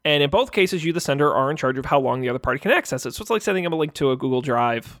 And in both cases, you, the sender, are in charge of how long the other party can access it. So it's like sending them a link to a Google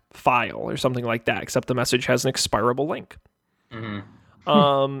Drive file or something like that, except the message has an expirable link. Mm-hmm.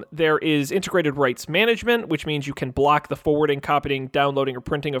 There is integrated rights management, which means you can block the forwarding, copying, downloading, or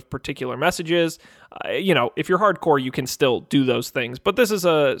printing of particular messages. If you're hardcore, you can still do those things. But this is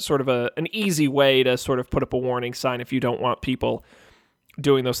a sort of an easy way to sort of put up a warning sign if you don't want people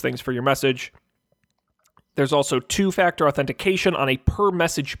doing those things for your message. There's also two-factor authentication on a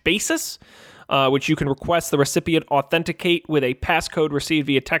per-message basis, which you can request the recipient authenticate with a passcode received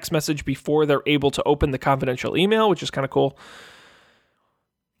via text message before they're able to open the confidential email, which is kind of cool.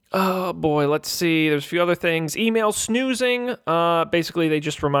 Oh boy, let's see. There's a few other things. Email snoozing. Basically, they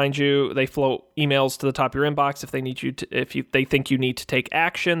just remind you. They float emails to the top of your inbox if they need you to, they think you need to take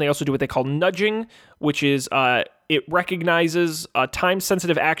action. They also do what they call nudging, which is it recognizes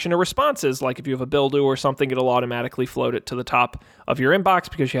time-sensitive action or responses. Like if you have a bill due or something, it'll automatically float it to the top of your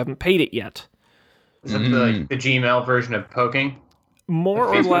inbox because you haven't paid it yet. Is it the Gmail version of poking? More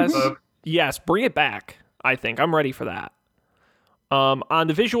or less. Yes, bring it back. I think I'm ready for that. On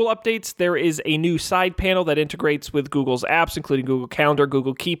the visual updates, there is a new side panel that integrates with Google's apps, including Google Calendar,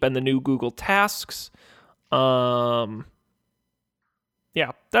 Google Keep, and the new Google Tasks. Yeah,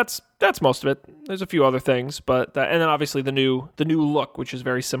 that's most of it. There's a few other things, and then obviously the new look, which is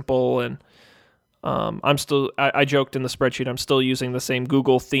very simple. And I joked in the spreadsheet, I'm still using the same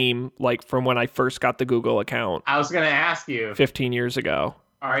Google theme like from when I first got the Google account. I was going to ask you. 15 years ago.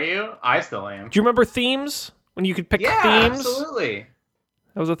 Are you? I still am. Do you remember themes? When you could pick themes? Absolutely.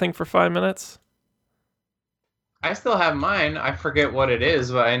 That was a thing for 5 minutes. I still have mine. I forget what it is,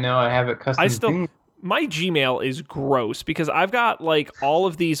 but I know I have it custom. My Gmail is gross because I've got like all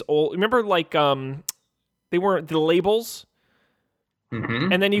of these old. Remember, like they weren't the labels,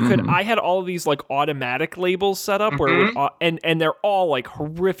 and then you could. I had all of these like automatic labels set up where it would, and they're all like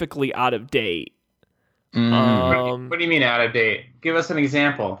horrifically out of date. What do you mean out of date? Give us an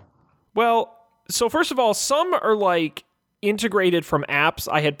example. Well. So first of all, some are like integrated from apps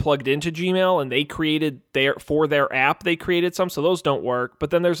I had plugged into Gmail, and they created for their app. They created some, so those don't work. But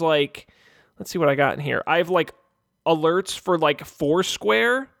then there's like, let's see what I got in here. I have like alerts for like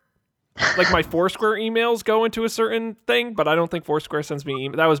Foursquare. Like my Foursquare emails go into a certain thing, but I don't think Foursquare sends me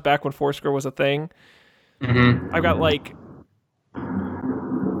email. That was back when Foursquare was a thing. I've got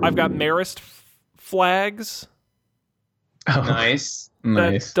Marist flags. Oh, nice.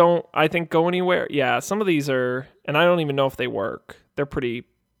 Nice. That don't, I think, go anywhere. Yeah, some of these are, and I don't even know if they work. They're pretty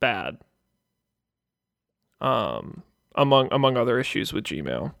bad. Among other issues with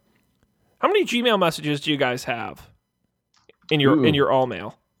Gmail. How many Gmail messages do you guys have in your all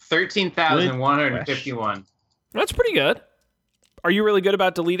mail? 13,151. That's pretty good. Are you really good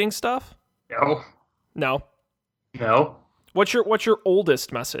about deleting stuff? No. What's your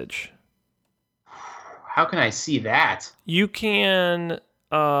oldest message? How can I see that? You can.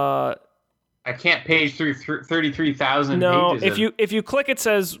 I can't page through 33,000 no, pages. if you click, it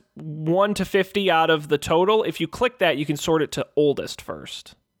says 1 to 50 out of the total. If you click that, you can sort it to oldest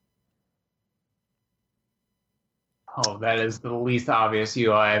first. Oh, that is the least obvious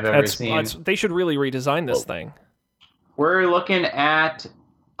UI I've ever seen. They should really redesign this thing. We're looking at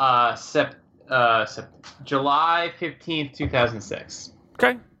July 15th, 2006.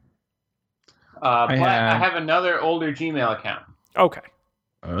 Okay. I have another older Gmail account. Okay.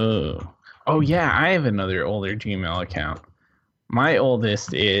 Oh yeah, I have another older Gmail account. My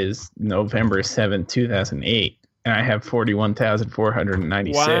oldest is November 7th, 2008, and I have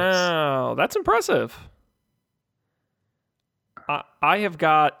 41,496. Wow, that's impressive. I have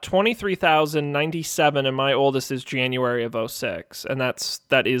got 23,097, and my oldest is January of 06, and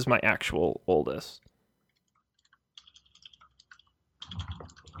that is my actual oldest.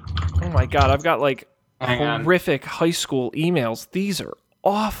 Oh my god, I've got like horrific high school emails. These are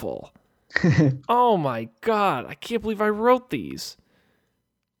awful. Oh my god, I can't believe I wrote these.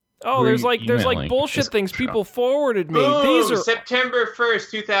 Oh, there's like bullshit things people forwarded me. Boom, these are September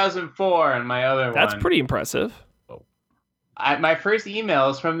 1st, 2004 on my other one. That's pretty impressive. My first email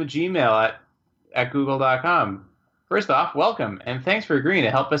is from the Gmail at google.com. First off, welcome, and thanks for agreeing to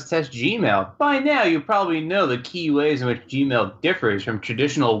help us test Gmail. By now, you probably know the key ways in which Gmail differs from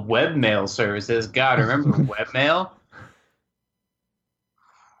traditional webmail services. God, remember webmail?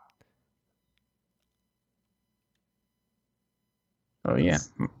 Oh, yeah.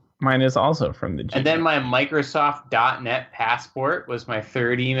 Mine is also from the Gmail. And then my Microsoft.NET Passport was my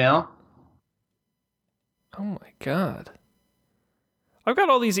third email. Oh, my God. I've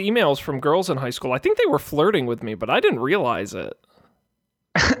got all these emails from girls in high school. I think they were flirting with me, but I didn't realize it.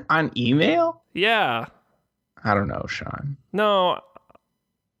 On email? Yeah. I don't know, Sean. No.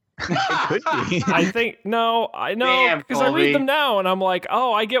 It could be. I think, no, I know, because I read them now, and I'm like,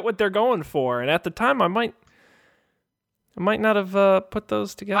 oh, I get what they're going for. And at the time, I might not have put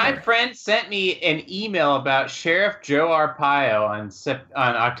those together. My friend sent me an email about Sheriff Joe Arpaio on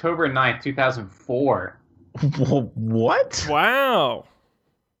October 9th, 2004. What? Wow.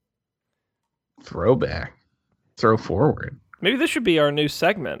 Throwback. Throw forward. Maybe this should be our new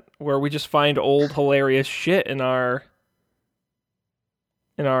segment where we just find old hilarious shit in our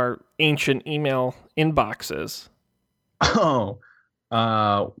ancient email inboxes. Oh,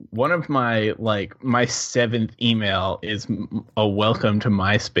 One of my seventh email is a welcome to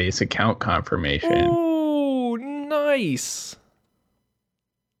MySpace account confirmation. Ooh, nice.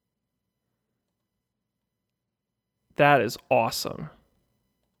 That is awesome.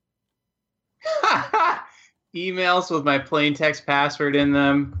 Emails with my plain text password in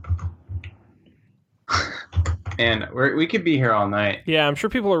them. And we could be here all night. Yeah, I'm sure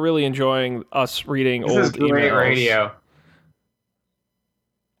people are really enjoying us reading This old is great emails. radio.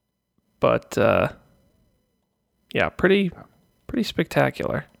 But yeah, pretty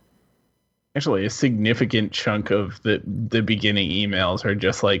spectacular. Actually, a significant chunk of the beginning emails are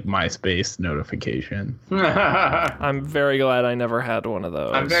just like MySpace notification. I'm very glad I never had one of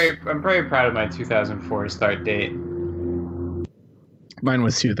those. I'm very proud of my 2004 start date. Mine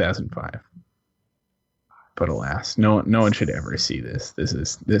was 2005. But alas, no one should ever see this. This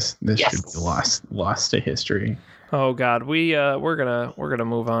Yes. should be lost to history. Oh God, we're gonna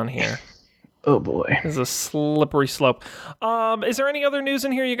move on here. Oh boy. This is a slippery slope. Is there any other news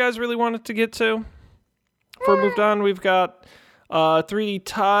in here you guys really wanted to get to? Before we moved on, we've got 3D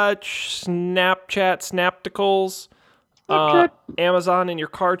Touch, Snapchat, Snapticals, Amazon in your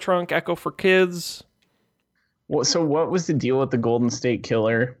car trunk, Echo for Kids. So what was the deal with the Golden State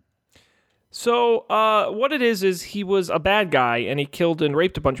Killer? So what it is he was a bad guy and he killed and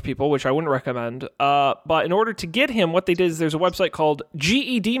raped a bunch of people, which I wouldn't recommend. But in order to get him, what they did is there's a website called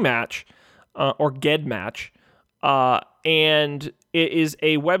GED Match. Or GEDmatch, and it is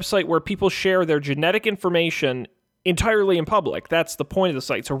a website where people share their genetic information entirely in public. That's the point of the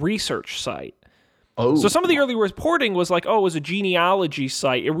site. It's a research site. Oh, So some of the early reporting was like, oh, it was a genealogy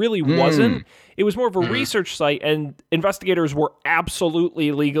site. It really wasn't. It was more of a research site, and investigators were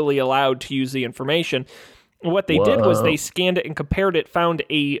absolutely legally allowed to use the information. And what they did was they scanned it and compared it, found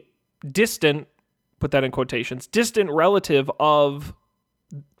a distant, put that in quotations, distant relative of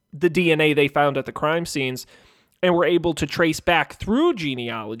the DNA they found at the crime scenes, and were able to trace back through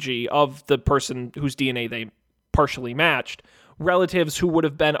genealogy of the person whose DNA they partially matched, relatives who would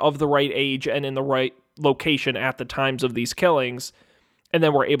have been of the right age and in the right location at the times of these killings, and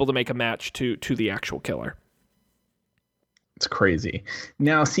then were able to make a match to the actual killer. it's crazy.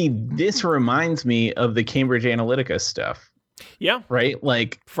 Now, see, this reminds me of the Cambridge Analytica stuff, Yeah, right?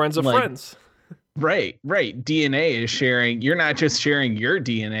 Like friends of like- friends. Right. DNA is sharing. You're not just sharing your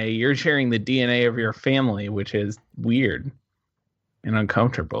DNA, you're sharing the DNA of your family, which is weird and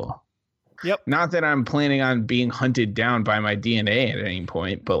uncomfortable. Yep. Not that I'm planning on being hunted down by my DNA at any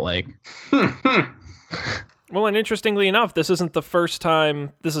point, but like, Well, and interestingly enough, this isn't the first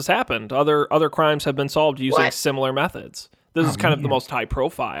time this has happened. Other crimes have been solved using similar methods. This is kind of the most high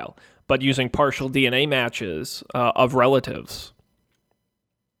profile, but using partial DNA matches of relatives.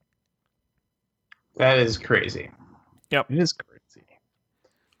 That is crazy. it is crazy.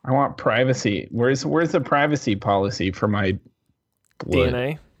 I want privacy. Where's the privacy policy for my blood?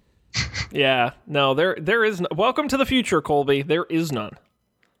 DNA. Yeah, no, there is no, welcome to the future, Colby. There is none.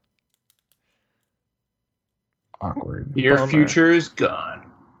 Awkward. Your Bummer. future is gone.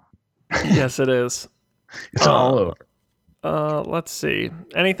 Yes, it is. It's all over. Let's see.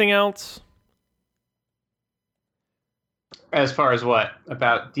 Anything else? As far as what?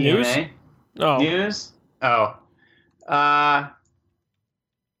 About DNA? Oh, News? Oh. Are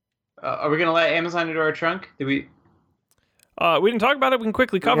we going to let Amazon into our trunk? Did we? we didn't talk about it. We can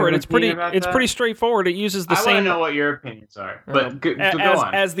quickly cover have it. an It's pretty. opinion about It's that? pretty straightforward. It uses the I want to same. know what your opinions are. But go as,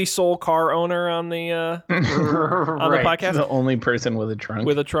 on. as the sole car owner on the on the Right. podcast The only person with a trunk.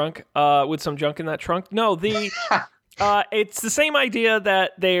 with a trunk, with some junk in that trunk. No, the it's the same idea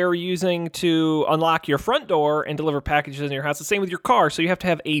that they're using to unlock your front door and deliver packages in your house. The same with your car. So you have to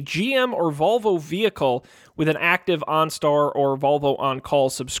have a GM or Volvo vehicle with an active OnStar or Volvo On Call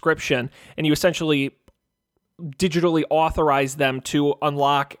subscription, and you essentially digitally authorize them to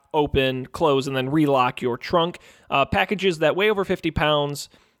unlock, open, close, and then relock your trunk. Packages that weigh over 50 pounds,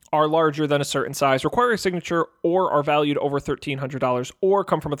 are larger than a certain size, require a signature, or are valued over $1,300, or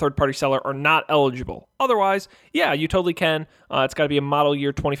come from a third-party seller are not eligible. Otherwise, yeah, you totally can. It's got to be a model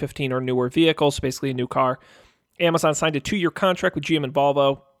year 2015 or newer vehicle, so basically a new car. Amazon signed a 2-year contract with GM and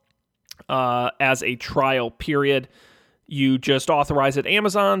Volvo as a trial period. You just authorize it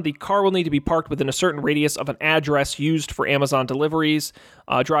Amazon. The car will need to be parked within a certain radius of an address used for Amazon deliveries,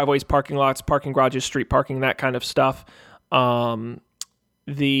 driveways, parking lots, parking garages, street parking, that kind of stuff.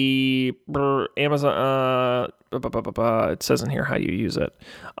 The Amazon, it says in here how you use it.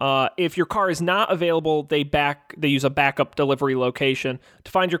 If your car is not available, they use a backup delivery location.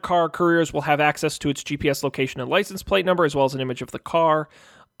 To find your car, couriers will have access to its GPS location and license plate number, as well as an image of the car.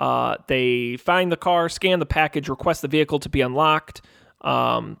 They find the car, scan the package, request the vehicle to be unlocked.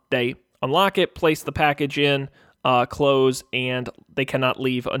 They unlock it, place the package in, close, and they cannot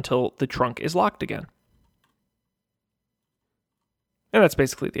leave until the trunk is locked again. And that's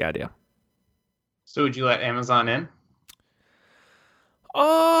basically the idea. So would you let Amazon in?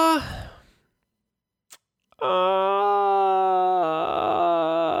 I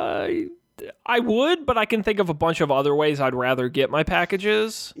would, but I can think of a bunch of other ways I'd rather get my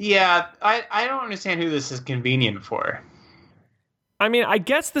packages. Yeah, I don't understand who this is convenient for. I mean, I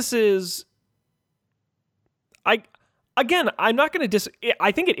guess this is... I'm not going to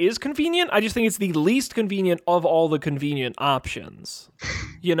I think it is convenient. I just think it's the least convenient of all the convenient options.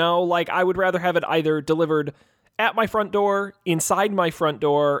 You know, like I would rather have it either delivered at my front door, inside my front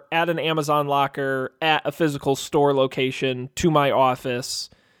door, at an Amazon locker, at a physical store location, to my office,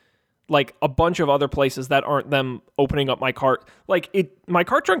 like a bunch of other places that aren't them opening up my cart. Like my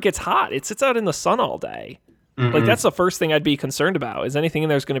cart trunk gets hot. It sits out in the sun all day. Mm-hmm. Like that's the first thing I'd be concerned about. Is anything in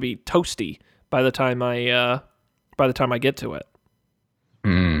there is going to be toasty by the time I get to it.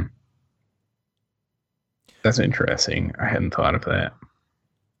 That's interesting. I hadn't thought of that.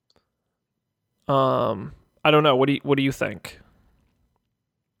 I don't know. What do you think?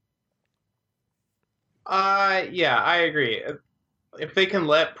 Yeah, I agree. If they can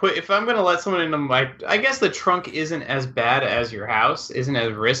if I'm going to let someone into I guess the trunk isn't as bad as your house, isn't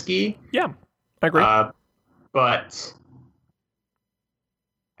as risky. Yeah, I agree. But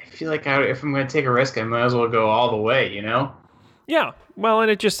I feel like if I'm going to take a risk, I might as well go all the way, you know? Yeah. Well, and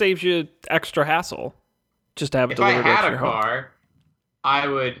it just saves you extra hassle just to have it delivered If I had to your a car, I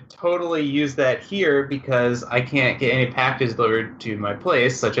would totally use that here because I can't get any packages delivered to my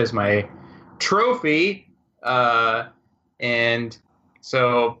place, such as my trophy. And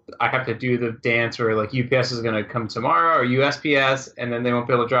so I have to do the dance where like UPS is going to come tomorrow or USPS, and then they won't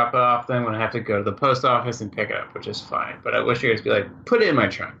be able to drop it off. Then when I have to go to the post office and pick it up, which is fine. But I wish you guys would be like, put it in my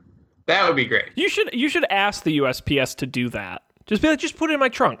trunk. That would be great. You should ask the USPS to do that. Just be like, just put it in my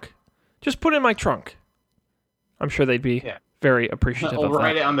trunk. Just put it in my trunk. I'm sure they'd be very appreciative of that. I'll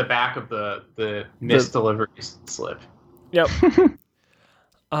write it on the back of the missed delivery slip. Yep.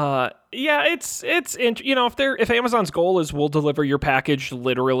 Yeah, it's you know, if Amazon's goal is we'll deliver your package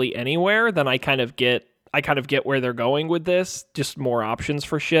literally anywhere, then I kind of get where they're going with this. Just more options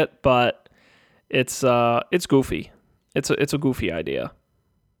for shit, but it's goofy. It's a goofy idea.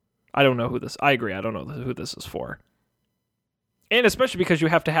 I don't know who this. I agree. I don't know who this is for. And especially because you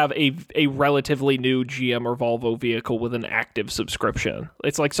have to have a relatively new GM or Volvo vehicle with an active subscription.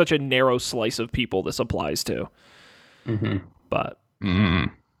 It's like such a narrow slice of people this applies to. Mm-hmm. But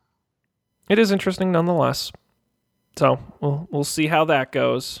it is interesting nonetheless. So we'll see how that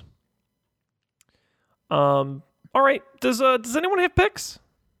goes. All right. Does anyone have picks?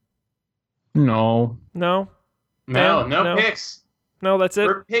 No. No? No picks. No, that's it?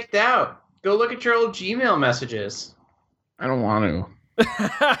 We're picked out. Go look at your old Gmail messages. I don't want to.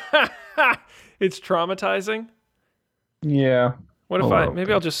 It's traumatizing. Yeah. What if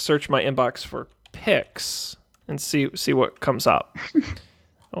maybe I'll just search my inbox for picks and see what comes up.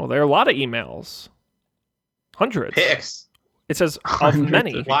 Oh, there are a lot of emails. Hundreds. Picks. It says of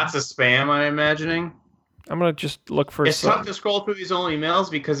many. Lots of spam, I'm imagining. I'm going to just look for It's tough to scroll through these old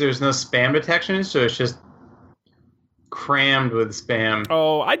emails because there's no spam detection, so it's just crammed with spam.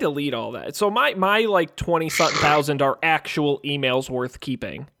 Oh, I delete all that. So my like 20-something thousand are actual emails worth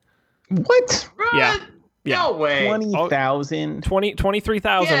keeping. What? Yeah. No way. 20,000?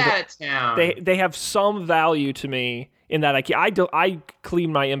 23,000. Get out of town. They have some value to me in that I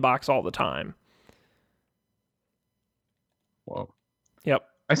clean my inbox all the time. Whoa. Yep.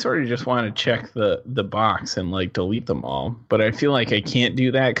 I sort of just want to check the box and like delete them all, but I feel like I can't do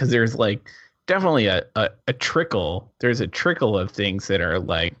that because there's like definitely a trickle. There's a trickle of things that are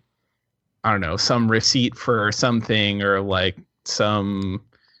like, I don't know, some receipt for something or like some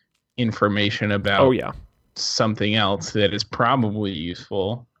information about something else that is probably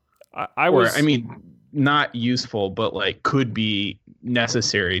useful. I mean, not useful, but like could be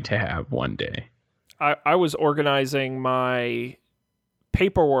necessary to have one day. I was organizing my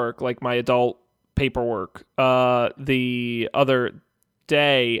paperwork, like my adult paperwork, the other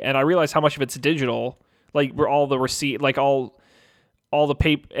day, and I realized how much of it's digital. Like where all the receipt, like all the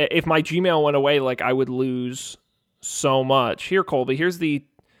paper. If my Gmail went away, like I would lose so much. Here, Colby, here's the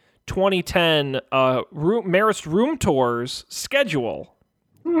 2010 Marist room tours schedule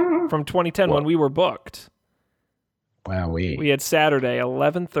from 2010 when we were booked. Wow, we had Saturday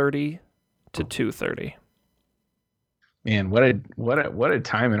 11:30 to 2:30. Man, what a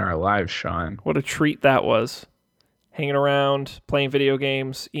time in our lives, Sean. What a treat that was. Hanging around, playing video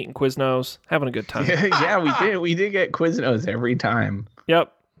games, eating Quiznos, having a good time. Yeah, we did. We did get Quiznos every time.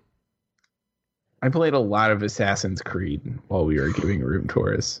 Yep. I played a lot of Assassin's Creed while we were giving room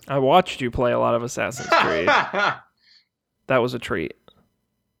tours. I watched you play a lot of Assassin's Creed. That was a treat.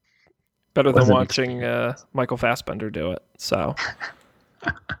 Better than watching Michael Fassbender do it. So.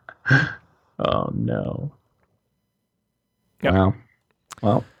 Oh, no. Yep. Wow.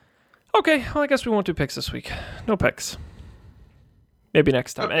 Well. Okay, well, I guess we won't do picks this week. No picks. Maybe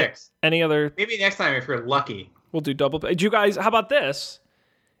next time. No picks. Any other? Maybe next time if you're lucky. We'll do double. You guys, how about this?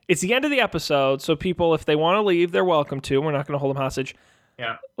 It's the end of the episode, so people, if they want to leave, they're welcome to. We're not going to hold them hostage.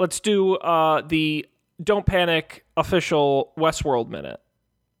 Yeah. Let's do the Don't Panic official Westworld minute.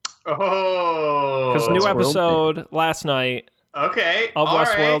 Oh. Because new episode last night. Okay. Of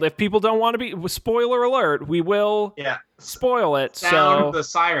Westworld. Right. If people don't want to be, spoiler alert, we will spoil it. Sound the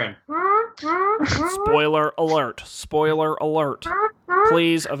siren. Spoiler alert. Spoiler alert.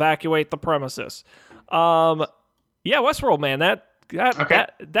 Please evacuate the premises. Yeah, Westworld, man.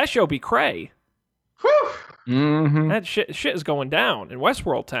 That show be cray. Mm-hmm. That shit is going down in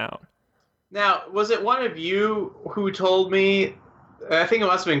Westworld Town. Now, was it one of you who told me? I think it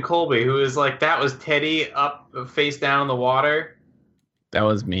must have been Colby, who was like, "That was Teddy up face down in the water." That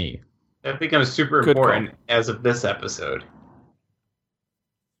was me. That becomes super important as of this episode.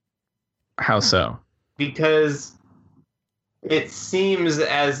 How so? Because it seems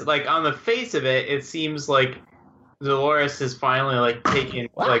as like on the face of it, it seems like Dolores is finally like taking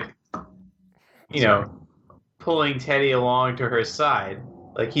pulling Teddy along to her side.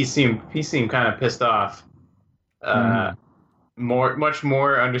 Like he seemed kind of pissed off. Much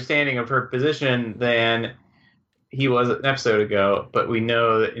more understanding of her position than he was an episode ago, but we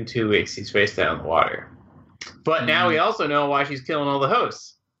know that in 2 weeks he's face down in the water. But now we also know why she's killing all the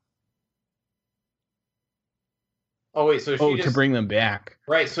hosts. Oh wait, so to bring them back.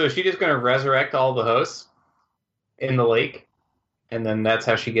 Right, so is she just going to resurrect all the hosts in the lake, and then that's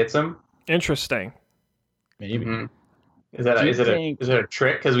how she gets them? Interesting. Maybe. Mm-hmm. Is it a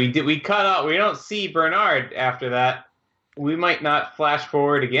trick? Because we cut out. We don't see Bernard after that. We might not flash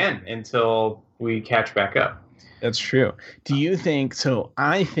forward again until we catch back up. That's true. Do you think so?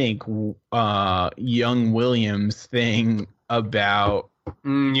 I think young William's thing about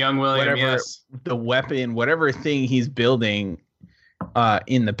young William, yes, the weapon, whatever thing he's building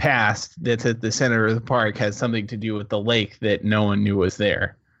in the past that's at the center of the park has something to do with the lake that no one knew was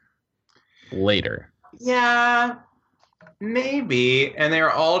there later. Yeah, maybe. And they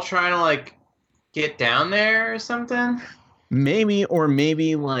were all trying to like get down there or something. Maybe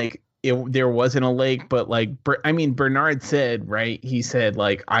like there wasn't a lake, but like, Bernard said, right? He said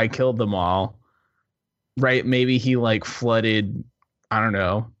like, I killed them all, right? Maybe he like flooded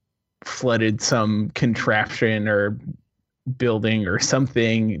some contraption or building or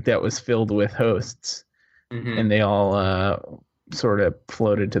something that was filled with hosts, and they all sort of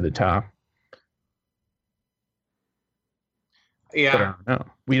floated to the top. Yeah, but I don't know.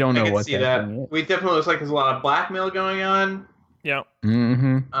 We don't know what that is. We definitely looks like there's a lot of blackmail going on. Yeah.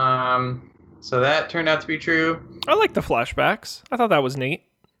 Mm-hmm. So that turned out to be true. I like the flashbacks. I thought that was neat.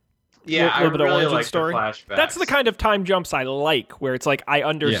 Yeah, I really like the flashbacks. That's the kind of time jumps I like, where it's like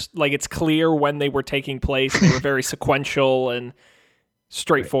like it's clear when they were taking place. They were very sequential and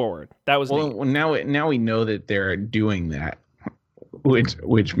straightforward. That was neat. Well, now we know that they're doing that,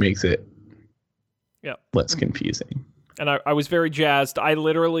 which makes it less confusing. And I was very jazzed. I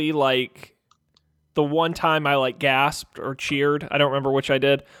literally like the one time I like gasped or cheered. I don't remember which I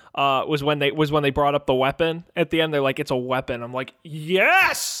did. Was when they brought up the weapon at the end. They're like, it's a weapon. I'm like,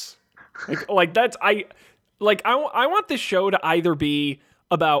 yes. Like that's I want this show to either be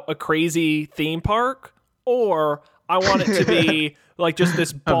about a crazy theme park or I want it to be like just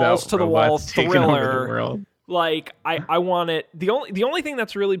this balls to the wall thriller. Like I want it. The only thing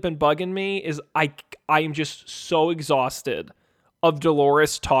that's really been bugging me is I am just so exhausted of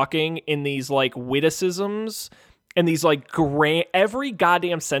Dolores talking in these like witticisms and these like every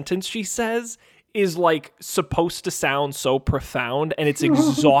goddamn sentence she says is like supposed to sound so profound and it's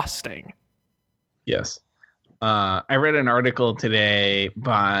exhausting. Yes. I read an article today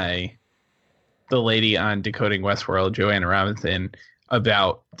by the lady on Decoding Westworld, Joanna Robinson,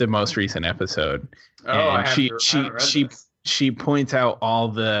 about the most recent episode. And she points out all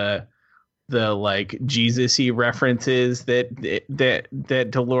the like Jesus-y references that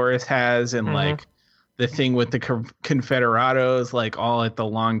Dolores has, and like the thing with the Confederados, like all at the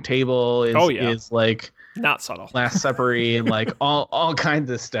long table is like not subtle, Last Supper-y, and like all kinds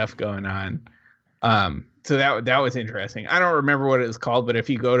of stuff going on. So that was interesting. I don't remember what it was called, but if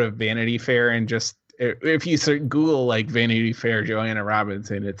you go to Vanity Fair and just if you Google like Vanity Fair Joanna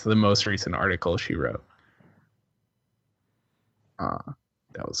Robinson, it's the most recent article she wrote.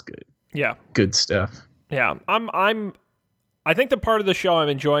 That was good. Yeah. Good stuff. Yeah. I think the part of the show I'm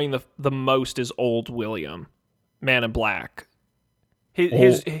enjoying the most is old William, Man in Black.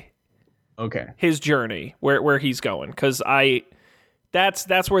 His journey, where he's going, because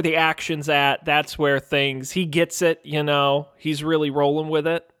that's where the action's at. That's where he gets it. He's really rolling with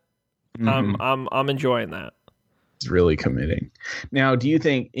it. Mm-hmm. I'm enjoying that. It's really committing. Now, do you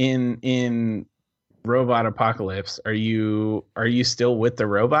think in Robot Apocalypse, are you still with the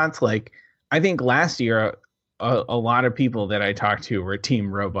robots? Like, I think last year a lot of people that I talked to were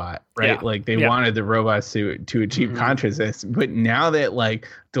Team Robot, right? Yeah. Like they wanted the robots to achieve consciousness. But now that like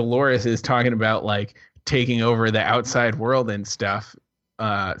Dolores is talking about like taking over the outside world and stuff,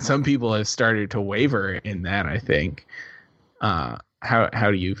 some people have started to waver in that, I think. How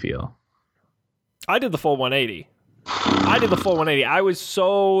do you feel? I did the full 180. I was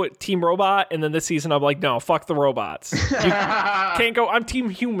so Team Robot, and then this season I'm like, no, fuck the robots. You can't go. I'm Team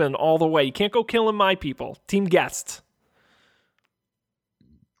Human all the way. You can't go killing my people. Team Guest.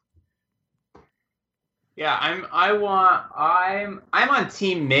 Yeah, I'm on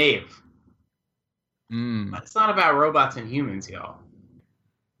Team Maeve. It's not about robots and humans, y'all.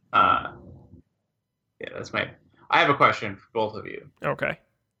 Yeah, I have a question for both of you. Okay.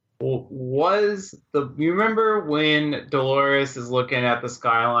 You remember when Dolores is looking at the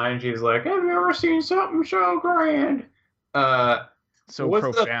skyline? She's like, "Have you ever seen something so grand?" So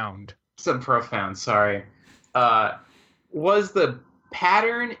profound. Sorry. Was the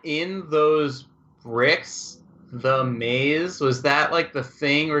pattern in those bricks the maze? Was that like the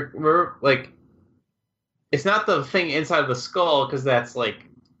thing? Or like, it's not the thing inside the skull because that's like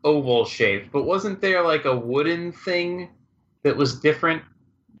oval shaped. But wasn't there like a wooden thing that was different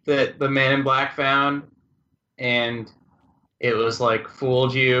that the Man in Black found, and it was like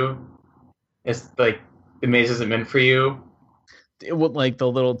fooled you? It's like the maze isn't meant for you. It was like the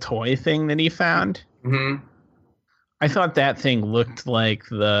little toy thing that he found. Mm-hmm. I thought that thing looked like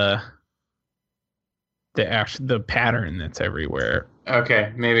the pattern that's everywhere.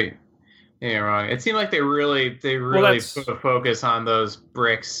 Okay, maybe you're wrong. It seemed like they really put a focus on those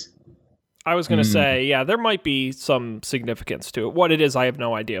bricks. I was going to say, yeah, there might be some significance to it. What it is, I have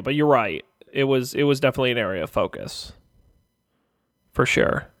no idea. But you're right. It was definitely an area of focus. For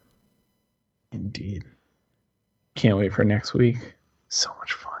sure. Indeed. Can't wait for next week. So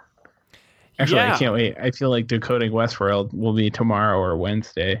much fun. Actually, yeah. I can't wait. I feel like Decoding Westworld will be tomorrow or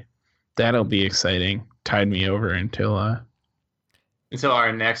Wednesday. That'll be exciting. Tied me over until our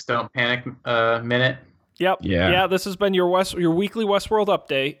next Don't Panic minute. Yep. Yeah. This has been your weekly Westworld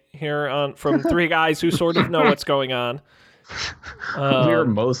update here from three guys who sort of know what's going on. We're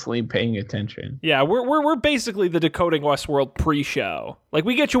mostly paying attention. Yeah, we're basically the Decoding Westworld pre-show. Like,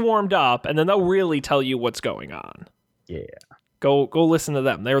 we get you warmed up, and then they'll really tell you what's going on. Yeah. Go listen to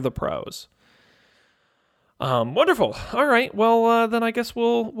them. They're the pros. Wonderful. All right. Well, then I guess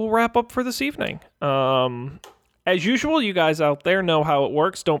we'll wrap up for this evening. As usual, you guys out there know how it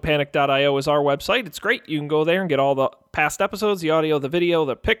works. Don'tPanic.io is our website. It's great. You can go there and get all the past episodes, the audio, the video,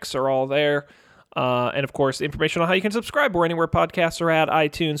 the pics are all there. And, of course, information on how you can subscribe. We're anywhere podcasts are at,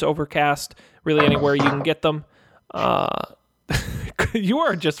 iTunes, Overcast, really anywhere you can get them. You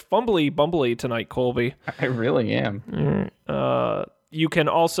are just bumbly tonight, Colby. I really am. You can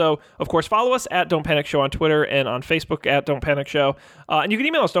also, of course, follow us at Don't Panic Show on Twitter and on Facebook at Don't Panic Show. And you can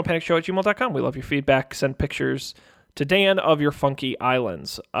email us, don'tpanicshow@gmail.com. We love your feedback. Send pictures to Dan of your funky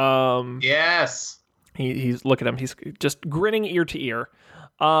islands. Yes. He's look at him. He's just grinning ear to ear.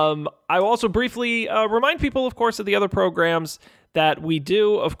 I will also briefly remind people, of course, of the other programs that we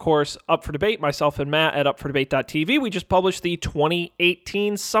do. Of course, Up for Debate, myself and Matt at upfordebate.tv. We just published the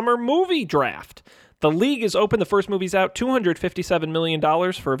 2018 Summer Movie Draft. The league is open. The first movie's out. $257 million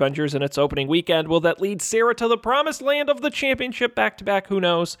for Avengers in its opening weekend. Will that lead Sarah to the promised land of the championship back-to-back? Who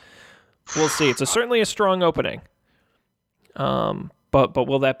knows? We'll see. It's certainly a strong opening. But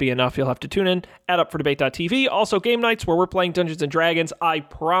will that be enough? You'll have to tune in at upfordebate.tv. Also, game nights where we're playing Dungeons & Dragons. I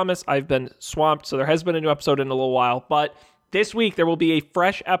promise I've been swamped, so there has been a new episode in a little while. But this week, there will be a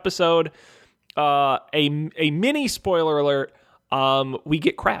fresh episode, a mini spoiler alert. We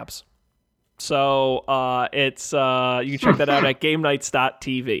get crabs. So it's you can check that out at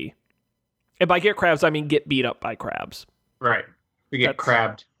gamenights.tv. And by get crabs, I mean get beat up by crabs. Right. We get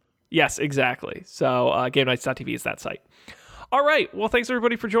crabbed. Yes, exactly. So gamenights.tv is that site. All right. Well, thanks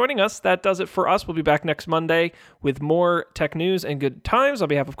everybody for joining us. That does it for us. We'll be back next Monday with more tech news and good times. On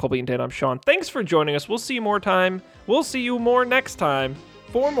behalf of Colby and Dan, I'm Sean. Thanks for joining us. We'll see you more next time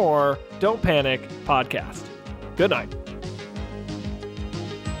for more Don't Panic podcast. Good night.